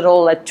 and not at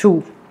all at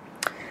 2.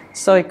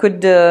 So it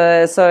could,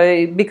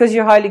 so because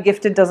you're highly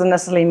gifted doesn't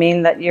necessarily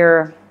mean that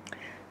you'll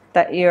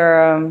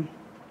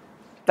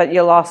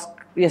ask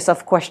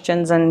yourself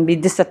questions and be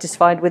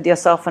dissatisfied with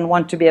yourself and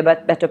want to be a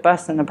better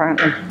person,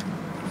 apparently.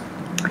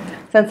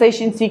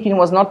 Sensation seeking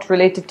was not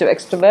related to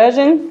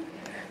extroversion,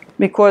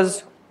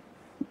 because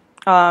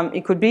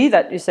it could be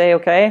that you say,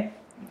 okay,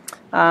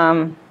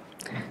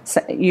 so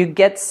you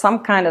get some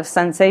kind of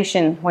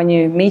sensation when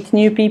you meet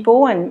new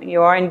people and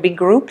you are in big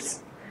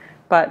groups,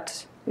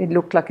 but it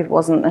looked like it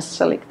wasn't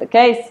necessarily the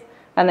case,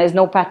 and there's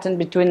no pattern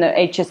between the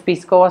HSP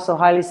score, so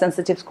highly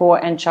sensitive score,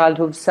 and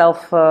childhood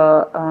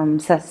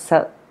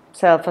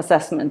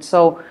self-assessment.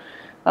 So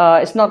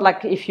it's not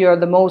like if you're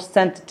the most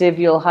sensitive,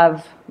 you'll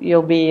have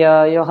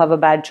a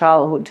bad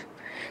childhood.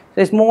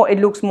 There's more. It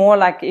looks more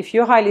like if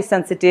you're highly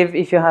sensitive,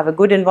 if you have a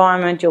good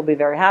environment, you'll be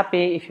very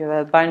happy. If you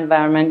have a bad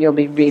environment, you'll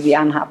be really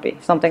unhappy.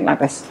 Something like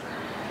this.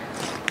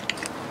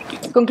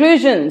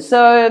 Conclusion.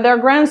 So there are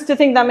grounds to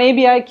think that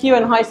maybe IQ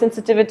and high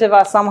sensitivity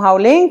are somehow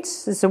linked.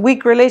 It's a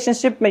weak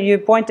relationship, but you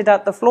pointed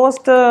out the flaws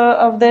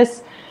of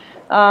this.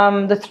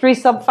 The 3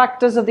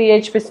 sub-factors of the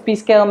HSP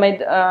scale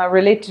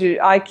relate to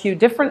IQ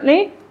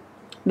differently.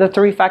 The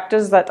 3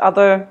 factors that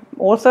other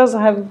authors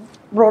have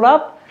brought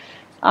up.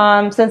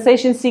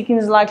 Sensation seeking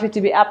is likely to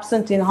be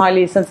absent in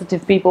highly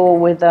sensitive people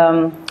with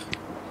a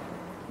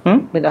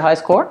high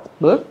score.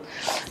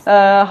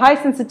 High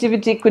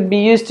sensitivity could be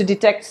used to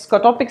detect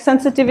scotopic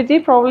sensitivity,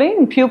 probably,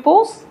 in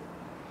pupils.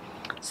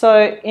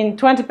 So in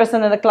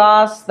 20% of the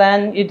class,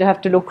 then you'd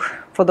have to look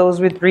for those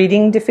with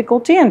reading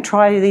difficulty and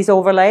try these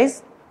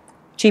overlays.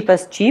 Cheap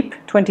as cheap,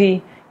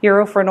 €20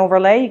 for an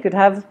overlay. You could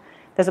have,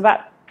 there's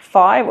about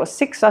 5 or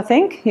 6, I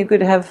think. You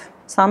could have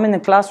some in the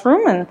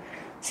classroom and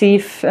see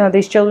if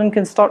these children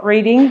can start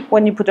reading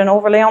when you put an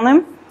overlay on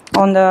them,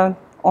 on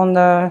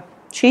the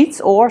sheets,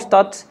 or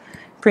start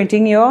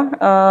printing your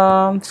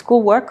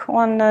schoolwork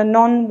on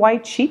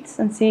non-white sheets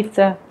and see if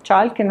the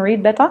child can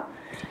read better.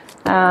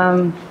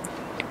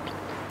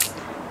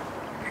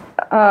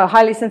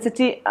 Highly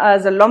sensitive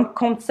as a lump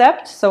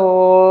concept,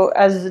 so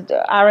as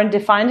Aaron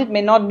defined it,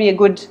 may not be a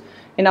good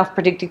enough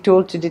predictive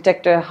tool to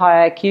detect a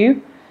high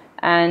IQ,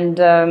 and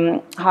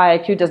high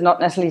IQ does not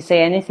necessarily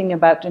say anything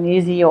about an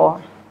easy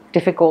or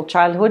difficult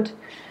childhood,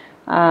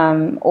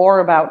 or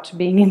about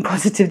being in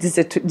positive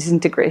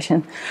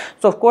disintegration.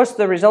 So of course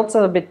the results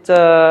are a bit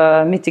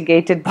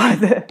mitigated by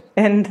the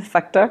end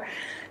factor.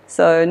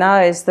 So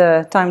now is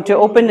the time to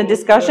open the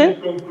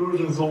discussion.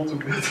 Conclusions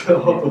altogether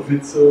out of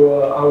it,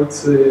 so I would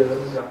say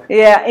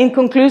yeah,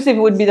 inconclusive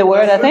would be the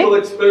word, I think.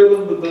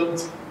 Experiment, but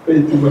don't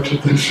pay too much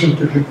attention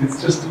to it.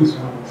 It's just too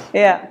small.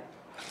 Yeah,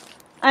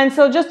 and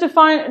so just to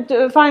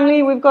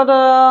finally, we've got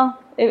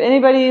if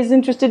anybody is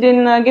interested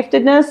in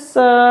giftedness,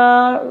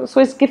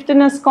 Swiss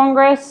Giftedness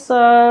Congress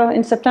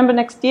in September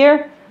next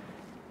year,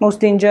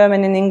 mostly in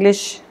German and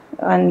English,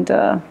 and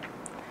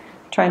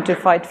trying to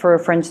fight for a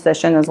French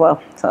session as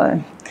well.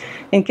 So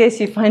in case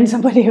you find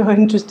somebody who are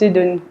interested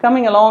in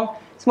coming along,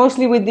 it's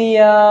mostly with the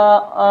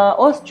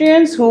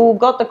Austrians who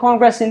got the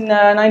Congress in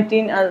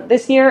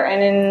this year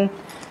and in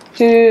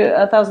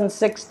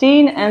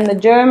 2016, and the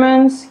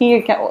Germans, here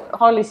you can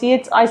hardly see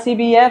it,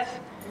 ICBF,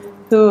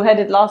 who had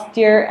it last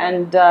year,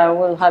 and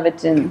will have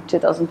it in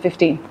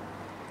 2015.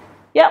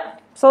 Yeah,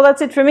 so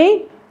that's it for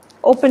me.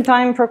 Open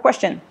time for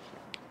question.